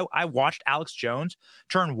story. I watched Alex Jones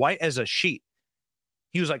turn white as a sheet.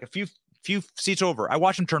 He was like a few seats over. I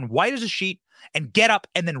watched him turn white as a sheet and get up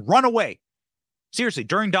and then run away. Seriously,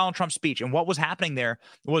 during Donald Trump's speech. And what was happening there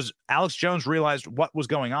was Alex Jones realized what was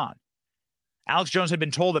going on. Alex Jones had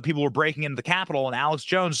been told that people were breaking into the Capitol, and Alex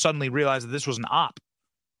Jones suddenly realized that this was an op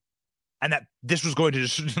and that this was going to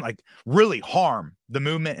just like really harm the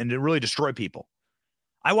movement and to really destroy people.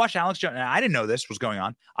 I watched Alex Jones, and I didn't know this was going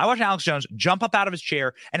on. I watched Alex Jones jump up out of his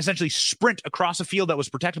chair and essentially sprint across a field that was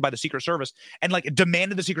protected by the Secret Service and like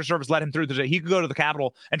demanded the Secret Service let him through so that he could go to the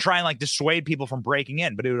Capitol and try and like dissuade people from breaking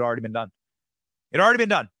in, but it had already been done. It had already been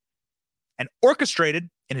done and orchestrated,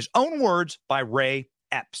 in his own words, by Ray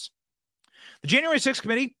Epps. The January 6th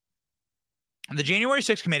committee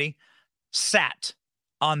sat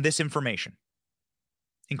on this information.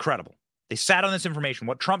 Incredible. They sat on this information.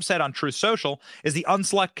 What Trump said on Truth Social is the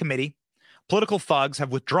unselect committee, political thugs,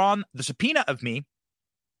 have withdrawn the subpoena of me.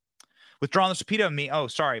 Oh,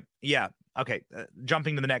 sorry. Yeah. Okay.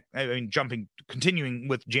 Continuing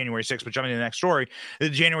with January 6th, but jumping to the next story. The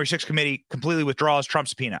January 6th committee completely withdraws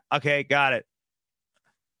Trump's subpoena. Okay. Got it.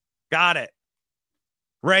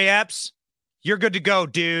 Ray Epps, you're good to go,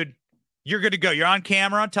 dude. You're good to go. You're on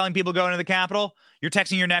camera telling people going to the Capitol. You're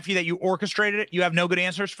texting your nephew that you orchestrated it. You have no good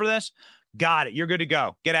answers for this. Got it. You're good to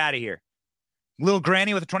go. Get out of here. Little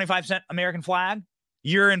granny with a 25-cent American flag,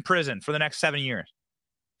 you're in prison for the next 7 years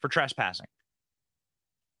for trespassing.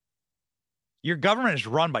 Your government is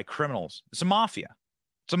run by criminals. It's a mafia.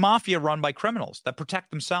 It's a mafia run by criminals that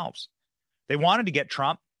protect themselves. They wanted to get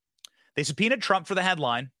Trump. They subpoenaed Trump for the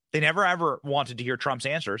headline. They never, ever wanted to hear Trump's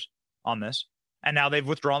answers on this. And now they've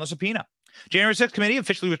withdrawn the subpoena. January 6th committee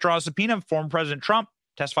officially withdraws the subpoena of former President Trump.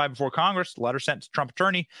 Testified before Congress, letter sent to Trump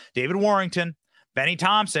attorney David Warrington. Benny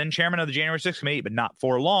Thompson, chairman of the January 6th committee, but not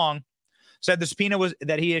for long, said the subpoena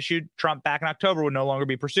that he issued Trump back in October would no longer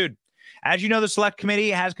be pursued. As you know, the select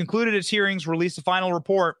committee has concluded its hearings, released the final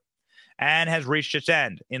report, and has reached its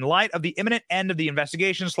end. In light of the imminent end of the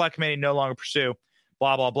investigation, the select committee no longer pursue,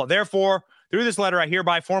 blah, blah, blah. Therefore, through this letter, I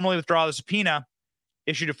hereby formally withdraw the subpoena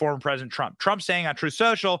issued to former President Trump. Trump saying on Truth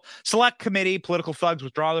Social, select committee, political thugs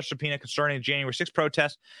withdraw their subpoena concerning the January 6th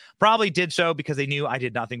protest. Probably did so because they knew I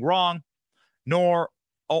did nothing wrong, or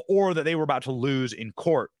that they were about to lose in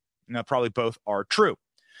court. Probably both are true.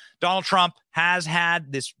 Donald Trump has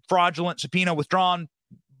had this fraudulent subpoena withdrawn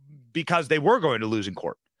because they were going to lose in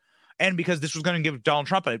court. And because this was going to give Donald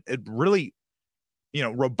Trump a really,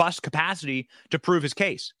 robust capacity to prove his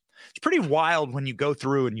case. It's pretty wild when you go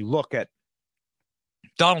through and you look at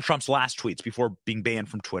Donald Trump's last tweets before being banned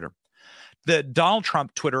from Twitter. The Donald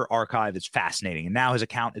Trump Twitter archive is fascinating, and now his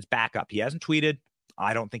account is back up. He hasn't tweeted.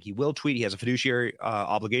 I don't think he will tweet. He has a fiduciary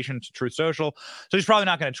obligation to Truth Social, so he's probably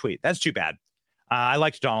not going to tweet. That's too bad. I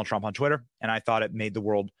liked Donald Trump on Twitter, and I thought it made the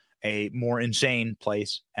world a more insane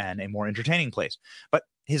place and a more entertaining place. But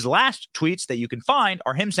his last tweets that you can find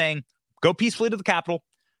are him saying, go peacefully to the Capitol.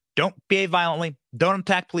 Don't behave violently. Don't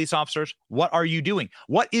attack police officers. What are you doing?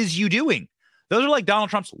 What is you doing? Those are like Donald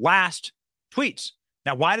Trump's last tweets.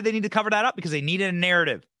 Now, why did they need to cover that up? Because they needed a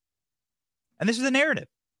narrative. And this is the narrative.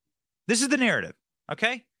 This is the narrative.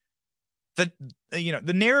 Okay? The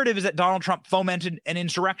narrative is that Donald Trump fomented an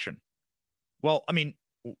insurrection. Well, I mean,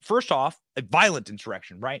 first off, a violent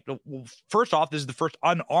insurrection, right? Well, first off, this is the first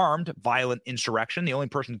unarmed violent insurrection. The only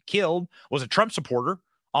person killed was a Trump supporter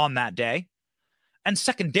on that day. And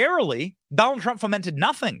secondarily, Donald Trump fomented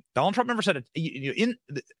nothing. Donald Trump never said it.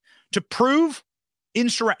 To prove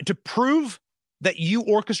that you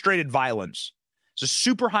orchestrated violence, it's a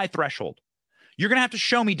super high threshold. You're going to have to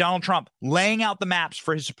show me Donald Trump laying out the maps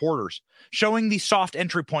for his supporters, showing the soft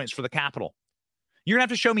entry points for the Capitol. You're going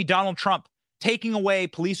to have to show me Donald Trump taking away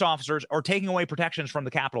police officers or taking away protections from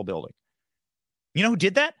the Capitol building. You know who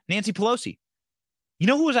did that? Nancy Pelosi. You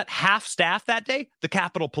know who was at half staff that day? The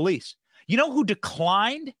Capitol Police. You know who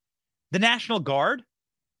declined the National Guard?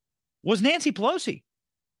 Was Nancy Pelosi.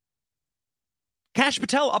 Kash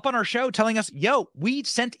Patel up on our show telling us, we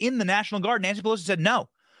sent in the National Guard. Nancy Pelosi said no.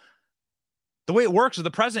 The way it works is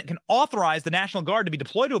the president can authorize the National Guard to be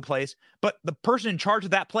deployed to a place, but the person in charge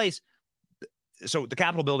of that place, so the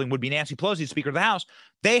Capitol building would be Nancy Pelosi, the Speaker of the House,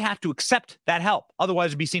 they have to accept that help. Otherwise,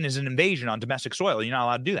 it'd be seen as an invasion on domestic soil. You're not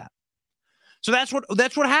allowed to do that. So that's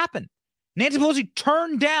what happened. Nancy Pelosi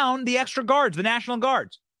turned down the extra guards, the National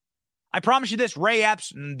Guards. I promise you this, Ray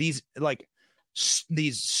Epps and these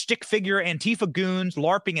stick figure Antifa goons,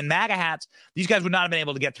 LARPing in MAGA hats, these guys would not have been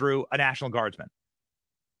able to get through a National Guardsman.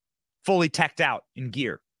 Fully teched out in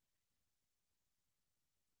gear.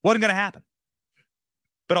 Wasn't going to happen.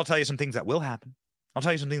 But I'll tell you some things that will happen. I'll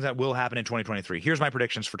tell you some things that will happen in 2023. Here's my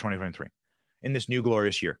predictions for 2023 in this new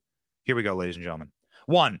glorious year. Here we go, ladies and gentlemen.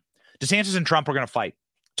 1, DeSantis and Trump are going to fight.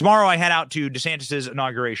 Tomorrow I head out to DeSantis'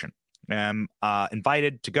 inauguration. I'm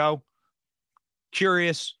invited to go.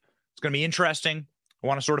 Curious. It's going to be interesting. I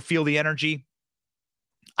want to sort of feel the energy.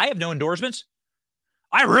 I have no endorsements.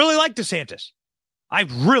 I really like DeSantis. And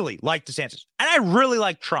I really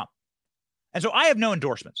like Trump. And so I have no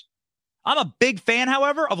endorsements. I'm a big fan,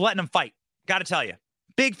 however, of letting them fight. Got to tell you.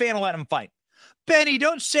 Big fan of letting them fight. Benny,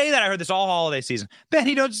 don't say that. I heard this all holiday season.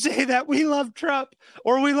 Benny, don't say that. We love Trump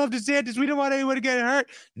or we love DeSantis. We don't want anyone to get hurt.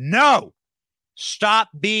 No. Stop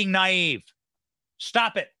being naive.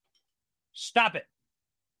 Stop it. Stop it.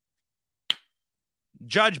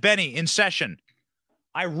 Judge Benny in session.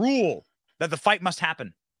 I rule that the fight must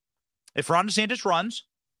happen. If Ron DeSantis runs,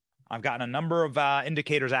 I've gotten a number of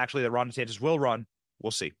indicators actually that Ron DeSantis will run.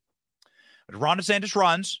 We'll see. But if Ron DeSantis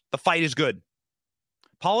runs, the fight is good.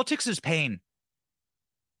 Politics is pain.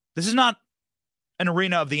 This is not an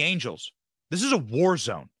arena of the angels. This is a war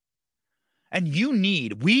zone. And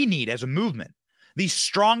we need as a movement, the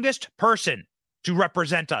strongest person to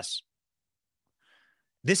represent us.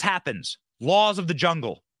 This happens. Laws of the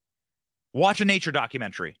jungle. Watch a nature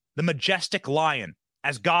documentary. The majestic lion,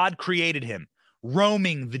 as God created him,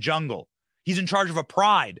 roaming the jungle. He's in charge of a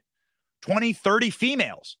pride. 20, 30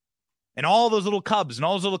 females. And all those little cubs and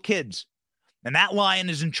all those little kids. And that lion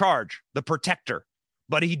is in charge, the protector.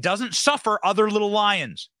 But he doesn't suffer other little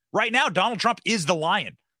lions. Right now, Donald Trump is the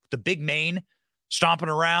lion. The big mane, stomping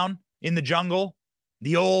around in the jungle.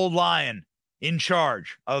 The old lion in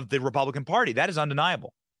charge of the Republican Party. That is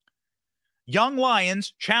undeniable. Young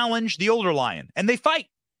lions challenge the older lion, and they fight.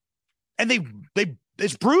 And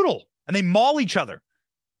it's brutal, and they maul each other.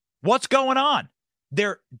 What's going on?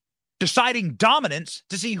 They're deciding dominance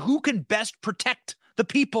to see who can best protect the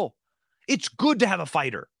people. It's good to have a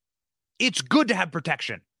fighter. It's good to have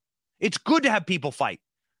protection. It's good to have people fight.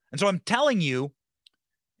 And so I'm telling you,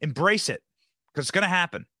 embrace it, because it's going to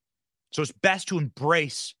happen. So it's best to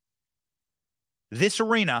embrace this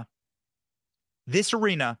arena. This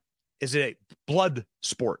arena is a blood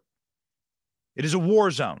sport. It is a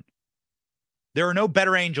war zone. There are no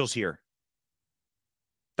better angels here.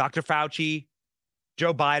 Dr. Fauci,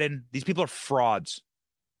 Joe Biden, these people are frauds.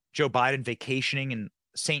 Joe Biden vacationing in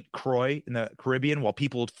St. Croix in the Caribbean while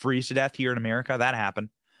people would freeze to death here in America. That happened.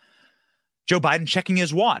 Joe Biden checking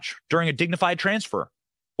his watch during a dignified transfer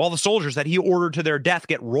while the soldiers that he ordered to their death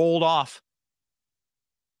get rolled off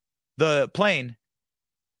the plane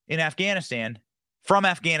in Afghanistan, from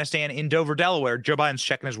Afghanistan in Dover, Delaware. Joe Biden's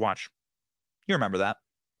checking his watch. You remember that?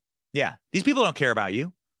 Yeah. These people don't care about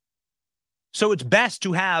you. So it's best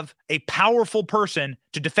to have a powerful person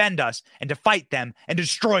to defend us and to fight them and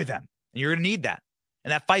destroy them. And you're going to need that.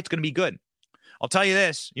 And that fight's going to be good. I'll tell you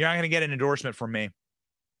this. You're not going to get an endorsement from me.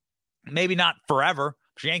 Maybe not forever,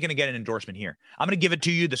 but you ain't going to get an endorsement here. I'm going to give it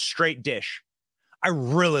to you the straight dish. I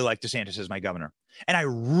really like DeSantis as my governor. And I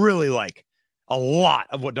really like a lot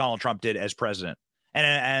of what Donald Trump did as president.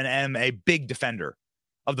 And am a big defender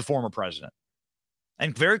of the former president.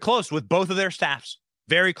 And very close with both of their staffs.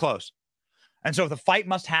 Very close. And so if the fight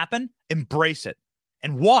must happen, embrace it.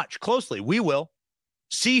 And watch closely. We will.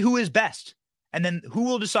 See who is best. And then who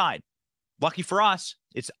will decide? Lucky for us,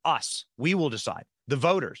 it's us. We will decide. The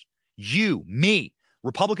voters. You, me,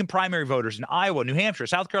 Republican primary voters in Iowa, New Hampshire,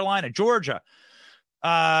 South Carolina, Georgia.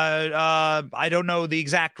 I don't know the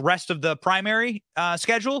exact rest of the primary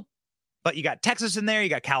schedule, but you got Texas in there. You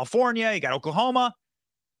got California. You got Oklahoma.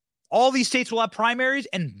 All these states will have primaries,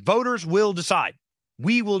 and voters will decide.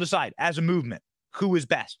 We will decide as a movement who is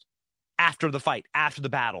best after the fight, after the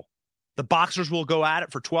battle. The boxers will go at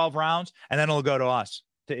it for 12 rounds, and then it'll go to us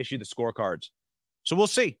to issue the scorecards. So we'll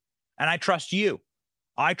see. And I trust you.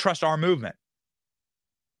 I trust our movement.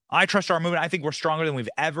 I trust our movement. I think we're stronger than we've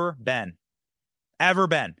ever been. Ever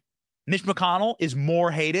been. Mitch McConnell is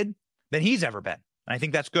more hated than he's ever been. And I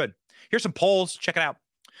think that's good. Here's some polls. Check it out.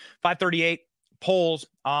 538 polls.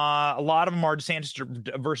 A lot of them are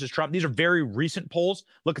DeSantis versus Trump. These are very recent polls.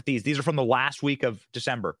 Look at these. These are from the last week of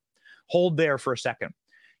December. Hold there for a second.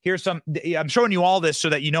 Here's some. I'm showing you all this so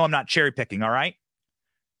that you know I'm not cherry picking. All right.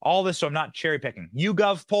 All this so I'm not cherry picking.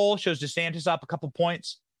 YouGov poll shows DeSantis up a couple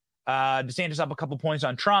points. DeSantis up a couple points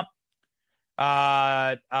on Trump.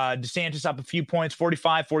 DeSantis up a few points,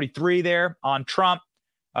 45, 43 there on Trump.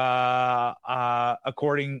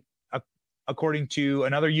 According to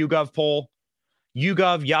another YouGov poll.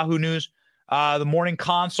 YouGov, Yahoo News. The Morning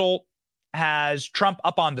Consult has Trump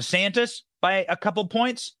up on DeSantis by a couple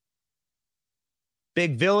points.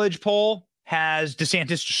 Big Village poll has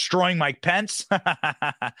DeSantis destroying Mike Pence.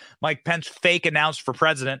 Mike Pence fake announced for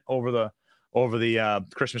president over the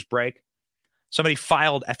Christmas break. Somebody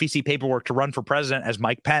filed FEC paperwork to run for president as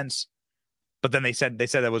Mike Pence, but then they said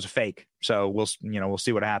that was a fake. So we'll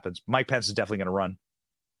see what happens. Mike Pence is definitely going to run.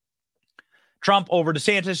 Trump over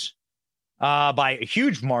DeSantis by a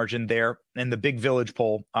huge margin there in the Big Village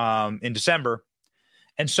poll in December,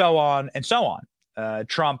 and so on and so on.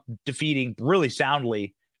 Trump defeating really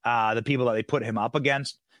soundly the people that they put him up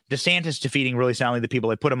against. DeSantis defeating really soundly the people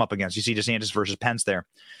they put him up against. You see DeSantis versus Pence there.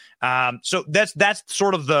 So that's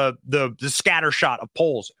sort of the scatter shot of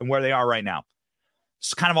polls and where they are right now.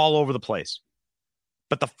 It's kind of all over the place.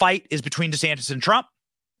 But the fight is between DeSantis and Trump,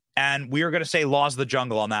 and we are going to say laws of the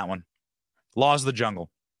jungle on that one. Laws of the jungle.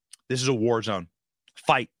 This is a war zone.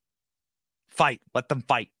 Fight. Let them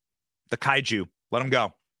fight. The kaiju. Let them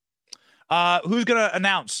go. Who's going to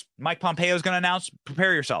announce? Mike Pompeo is going to announce.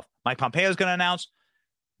 Prepare yourself. Mike Pompeo is going to announce.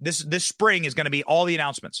 This spring is going to be all the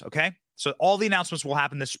announcements, okay? So all the announcements will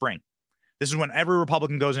happen this spring. This is when every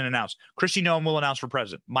Republican goes in and announces. Kristi Noem will announce for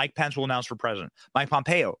president. Mike Pence will announce for president. Mike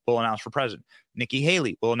Pompeo will announce for president. Nikki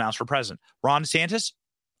Haley will announce for president. Ron DeSantis,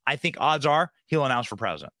 I think odds are he'll announce for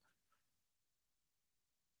president.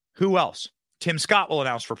 Who else? Tim Scott will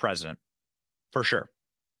announce for president, for sure.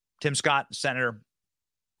 Tim Scott, Senator,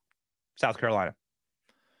 South Carolina.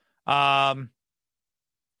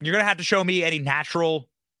 You're going to have to show me any natural,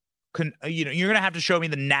 you're going to have to show me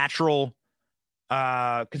the natural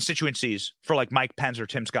constituencies for like Mike Pence or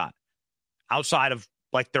Tim Scott outside of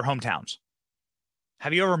like their hometowns.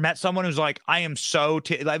 Have you ever met someone who's like, I am so,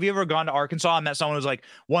 have you ever gone to Arkansas and met someone who's like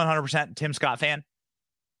 100% Tim Scott fan?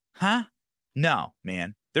 Huh? No,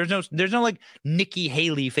 man. There's no like Nikki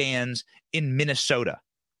Haley fans in Minnesota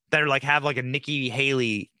that are like have like a Nikki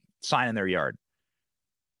Haley sign in their yard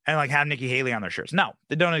and like have Nikki Haley on their shirts. No,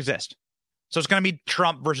 they don't exist. So it's going to be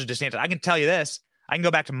Trump versus DeSantis. I can tell you this. I can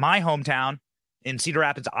go back to my hometown in Cedar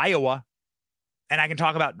Rapids, Iowa, and I can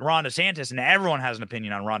talk about Ron DeSantis, and everyone has an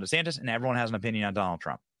opinion on Ron DeSantis, and everyone has an opinion on Donald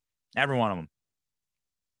Trump. Every one of them.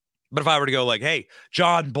 But if I were to go like, hey,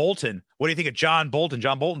 John Bolton, what do you think of John Bolton?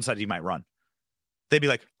 John Bolton said he might run. They'd be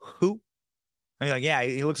like, who? I'd be like, yeah,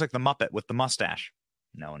 he looks like the Muppet with the mustache.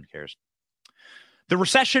 No one cares. The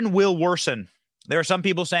recession will worsen. There are some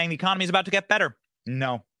people saying the economy is about to get better.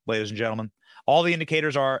 No, ladies and gentlemen. All the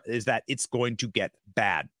indicators is that it's going to get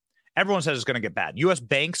bad. Everyone says it's going to get bad. U.S.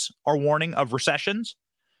 banks are warning of recessions,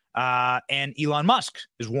 and Elon Musk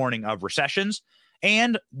is warning of recessions.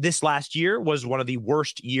 And this last year was one of the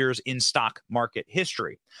worst years in stock market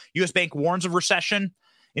history. U.S. Bank warns of recession.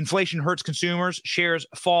 Inflation hurts consumers. Shares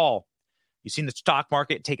fall. You've seen the stock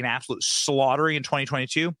market take an absolute slaughtering in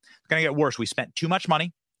 2022. It's going to get worse. We spent too much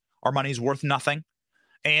money. Our money's worth nothing.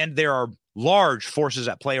 And there are large forces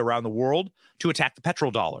at play around the world to attack the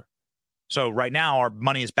petrodollar. So right now, our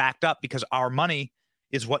money is backed up because our money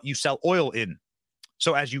is what you sell oil in.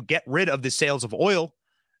 So as you get rid of the sales of oil,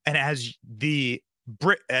 and as the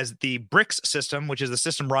BRICS system, which is the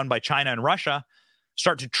system run by China and Russia,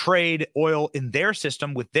 start to trade oil in their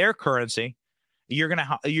system with their currency, you're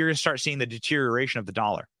gonna start seeing the deterioration of the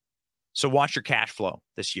dollar. So watch your cash flow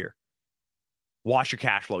this year. Watch your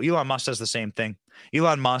cash flow. Elon Musk does the same thing.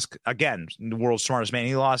 Elon Musk, again, the world's smartest man.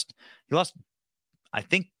 He lost, I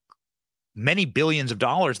think, many billions of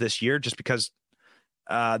dollars this year just because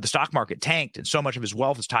the stock market tanked and so much of his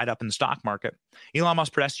wealth is tied up in the stock market. Elon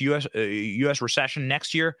Musk predicts U.S. recession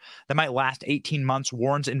next year that might last 18 months,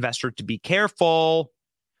 warns investors to be careful.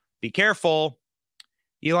 Be careful.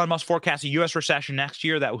 Elon Musk forecasts a U.S. recession next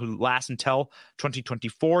year that will last until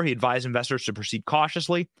 2024. He advised investors to proceed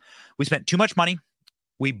cautiously. We spent too much money.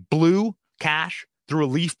 We blew cash through a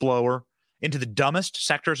leaf blower into the dumbest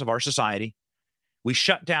sectors of our society. We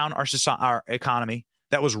shut down our economy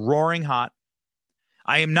that was roaring hot.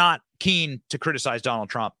 I am not keen to criticize Donald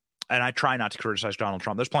Trump, and I try not to criticize Donald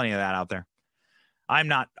Trump. There's plenty of that out there. I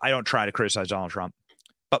don't try to criticize Donald Trump.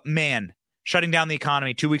 But man, shutting down the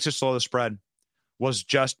economy 2 weeks to slow the spread was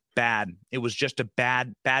just bad. It was just a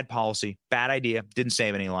bad policy, bad idea. Didn't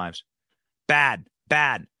save any lives. Bad.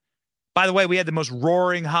 By the way, we had the most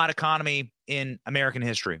roaring hot economy in American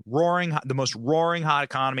history. The most roaring hot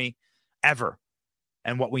economy ever.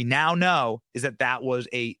 And what we now know is that was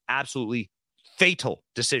a absolutely fatal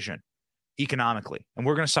decision economically. And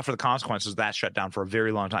we're going to suffer the consequences of that shutdown for a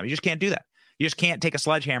very long time. You just can't do that. You just can't take a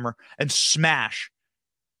sledgehammer and smash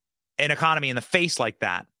an economy in the face like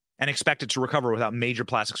that and expect it to recover without major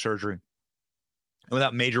plastic surgery and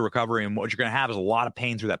without major recovery. And what you're going to have is a lot of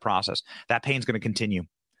pain through that process. That pain's going to continue.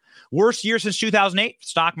 Worst year since 2008,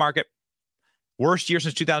 stock market. Worst year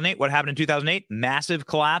since 2008. What happened in 2008? Massive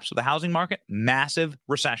collapse of the housing market, massive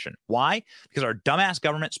recession. Why? Because our dumbass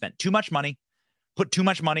government spent too much money, put too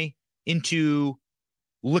much money into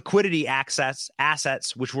liquidity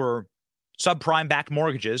assets, which were subprime-backed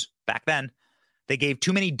mortgages back then. They gave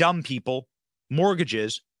too many dumb people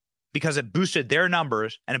mortgages because it boosted their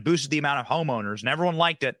numbers and it boosted the amount of homeowners, and everyone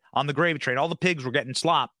liked it on the gravy train. All the pigs were getting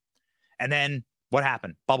slop. And then what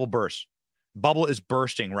happened? Bubble burst. Bubble is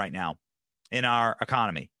bursting right now in our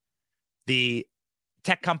economy. The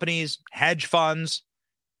tech companies, hedge funds,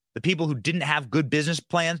 The people who didn't have good business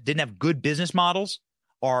plans, didn't have good business models,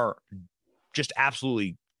 are just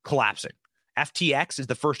absolutely collapsing. FTX is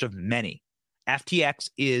the first of many. FTX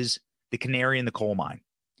is the canary in the coal mine.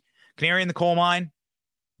 Canary in the coal mine,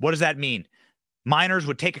 what does that mean? Miners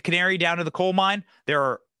would take a canary down to the coal mine. There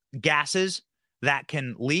are gases that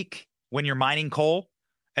can leak when you're mining coal.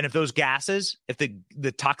 And if those gases, if the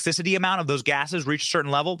toxicity amount of those gases reach a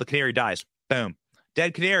certain level, the canary dies. Boom.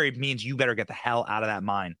 Dead canary means you better get the hell out of that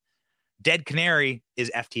mine. Dead canary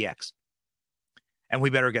is FTX. And we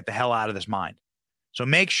better get the hell out of this mine. So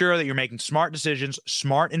make sure that you're making smart decisions,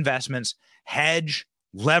 smart investments, hedge,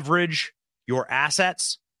 leverage your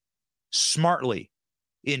assets smartly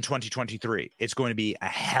in 2023. It's going to be a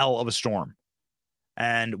hell of a storm.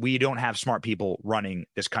 And we don't have smart people running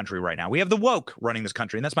this country right now. We have the woke running this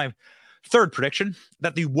country. And that's my third prediction,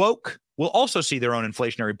 that the woke will also see their own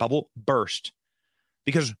inflationary bubble burst.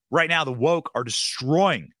 Because right now the woke are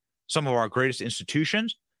destroying some of our greatest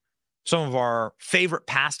institutions, some of our favorite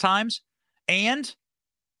pastimes, and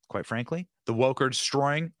quite frankly, the woke are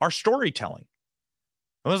destroying our storytelling.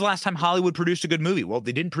 When was the last time Hollywood produced a good movie? Well,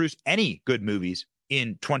 they didn't produce any good movies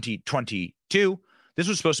in 2022. This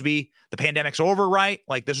was supposed to be the pandemic's over, right?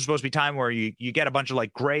 Like, this was supposed to be time where you get a bunch of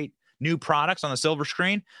like great new products on the silver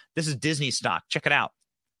screen. This is Disney stock. Check it out.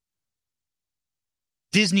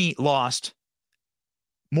 Disney lost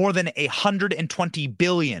more than $120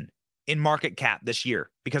 billion in market cap this year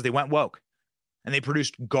because they went woke and they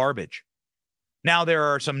produced garbage. Now, there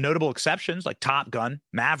are some notable exceptions like Top Gun,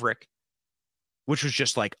 Maverick, which was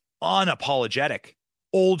just like unapologetic,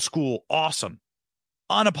 old school, awesome,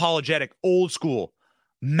 unapologetic, old school,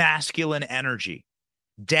 masculine energy,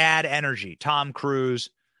 dad energy. Tom Cruise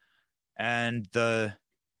and the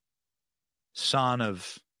son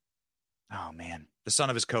of, the son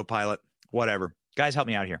of his co-pilot, whatever. Guys, help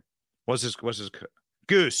me out here. What's his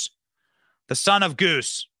Goose? The son of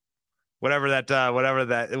Goose, whatever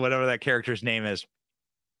that character's name is,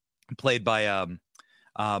 played by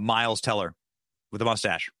Miles Teller with a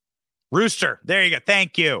mustache. Rooster. There you go.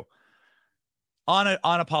 Thank you.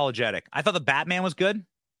 Unapologetic. I thought the Batman was good.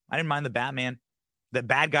 I didn't mind the Batman. The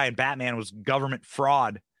bad guy in Batman was government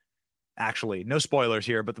fraud. Actually, no spoilers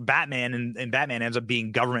here, but the Batman in Batman ends up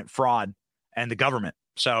being government fraud and the government.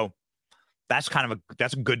 So that's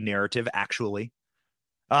a good narrative, actually.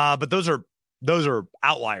 But those are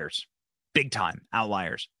outliers, big time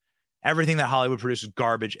outliers. Everything that Hollywood produces is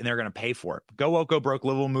garbage, and they're going to pay for it. Go woke, go broke,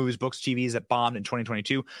 livable movies, books, TVs that bombed in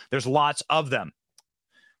 2022. There's lots of them.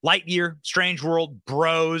 Lightyear, Strange World,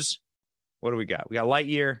 Bros. What do we got? We got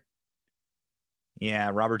Lightyear. Yeah,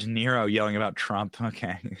 Robert De Niro yelling about Trump.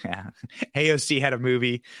 Okay, yeah. AOC had a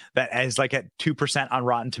movie that is like at 2% on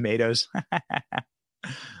Rotten Tomatoes.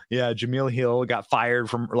 Yeah, Jamil Hill got fired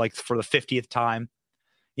for the 50th time.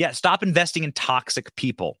 Yeah, stop investing in toxic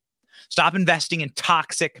people. Stop investing in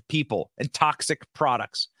toxic people and toxic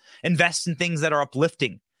products. Invest in things that are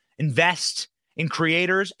uplifting. Invest in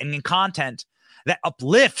creators and in content that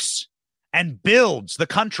uplifts and builds the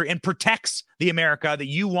country and protects the America that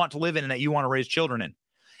you want to live in and that you want to raise children in.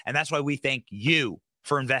 And that's why we thank you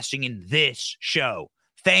for investing in this show.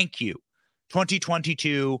 Thank you.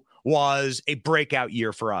 2022 was a breakout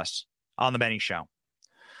year for us on The Benny Show.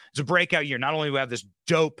 It's a breakout year. Not only do we have this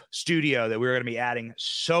dope studio that we're going to be adding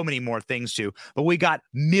so many more things to, but we got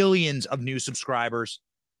millions of new subscribers,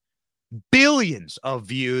 billions of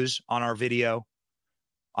views on our videos.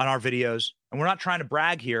 And we're not trying to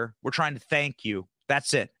brag here. We're trying to thank you.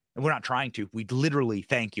 That's it. And we're not trying to. We literally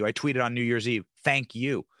thank you. I tweeted on New Year's Eve. Thank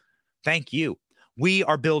you. Thank you. We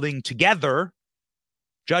are building together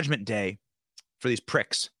Judgment Day for these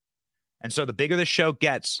pricks. And so the bigger this show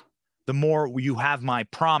gets, the more you have my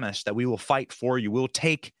promise that we will fight for you. We'll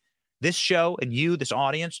take this show and you, this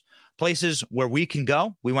audience, places where we can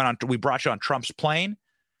go. We brought you on Trump's plane.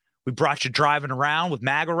 We brought you driving around with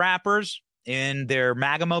MAGA rappers in their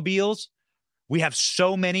MAGA mobiles. We have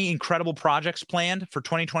so many incredible projects planned for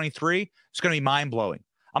 2023. It's going to be mind-blowing.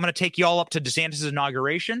 I'm going to take you all up to DeSantis'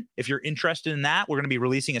 inauguration. If you're interested in that, we're going to be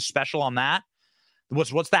releasing a special on that.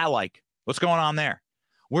 What's that like? What's going on there?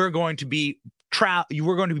 We're going to be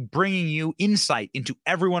bringing you insight into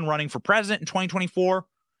everyone running for president in 2024.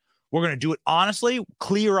 We're going to do it honestly,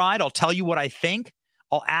 clear-eyed. I'll tell you what I think.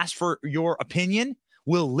 I'll ask for your opinion.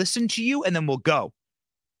 We'll listen to you, and then we'll go.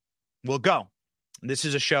 We'll go. This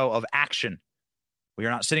is a show of action. We are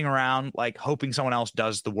not sitting around like hoping someone else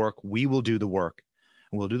does the work. We will do the work.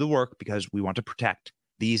 And we'll do the work because we want to protect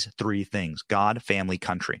these three things: God, family,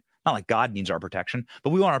 country. Not like God needs our protection,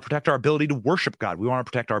 but we want to protect our ability to worship God. We want to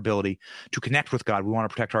protect our ability to connect with God. We want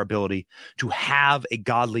to protect our ability to have a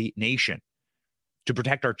godly nation. to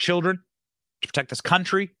protect our children, to protect this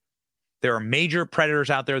country. There are major predators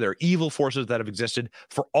out there. There are evil forces that have existed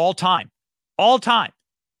for all time. All time.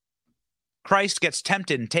 Christ gets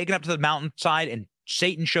tempted and taken up to the mountainside, and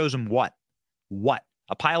Satan shows him what? What?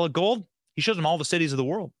 A pile of gold? He shows him all the cities of the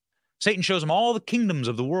world. Satan shows him all the kingdoms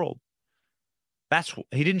of the world.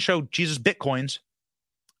 He didn't show Jesus Bitcoins.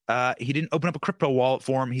 He didn't open up a crypto wallet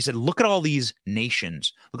for him. He said, look at all these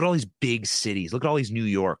nations. Look at all these big cities. Look at all these New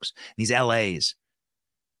Yorks, these LAs.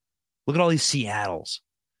 Look at all these Seattles.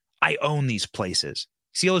 I own these places.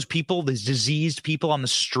 See all those people, these diseased people on the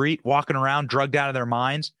street walking around, drugged out of their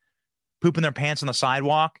minds, pooping their pants on the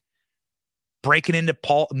sidewalk, breaking into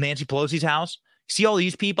Nancy Pelosi's house. See all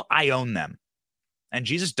these people? I own them. And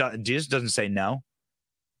Jesus doesn't say no.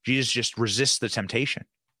 Jesus just resists the temptation.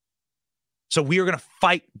 So we are going to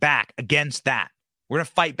fight back against that. We're going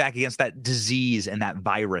to fight back against that disease and that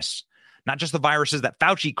virus. Not just the viruses that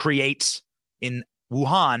Fauci creates in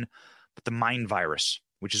Wuhan, but the mind virus,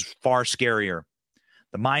 which is far scarier.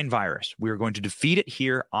 The mind virus. We are going to defeat it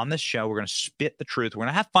here on this show. We're going to spit the truth. We're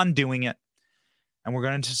going to have fun doing it. And we're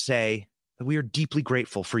going to say that we are deeply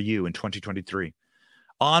grateful for you in 2023.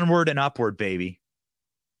 Onward and upward, baby.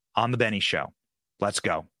 On the Benny Show. Let's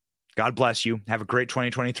go. God bless you. Have a great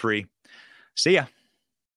 2023. See ya.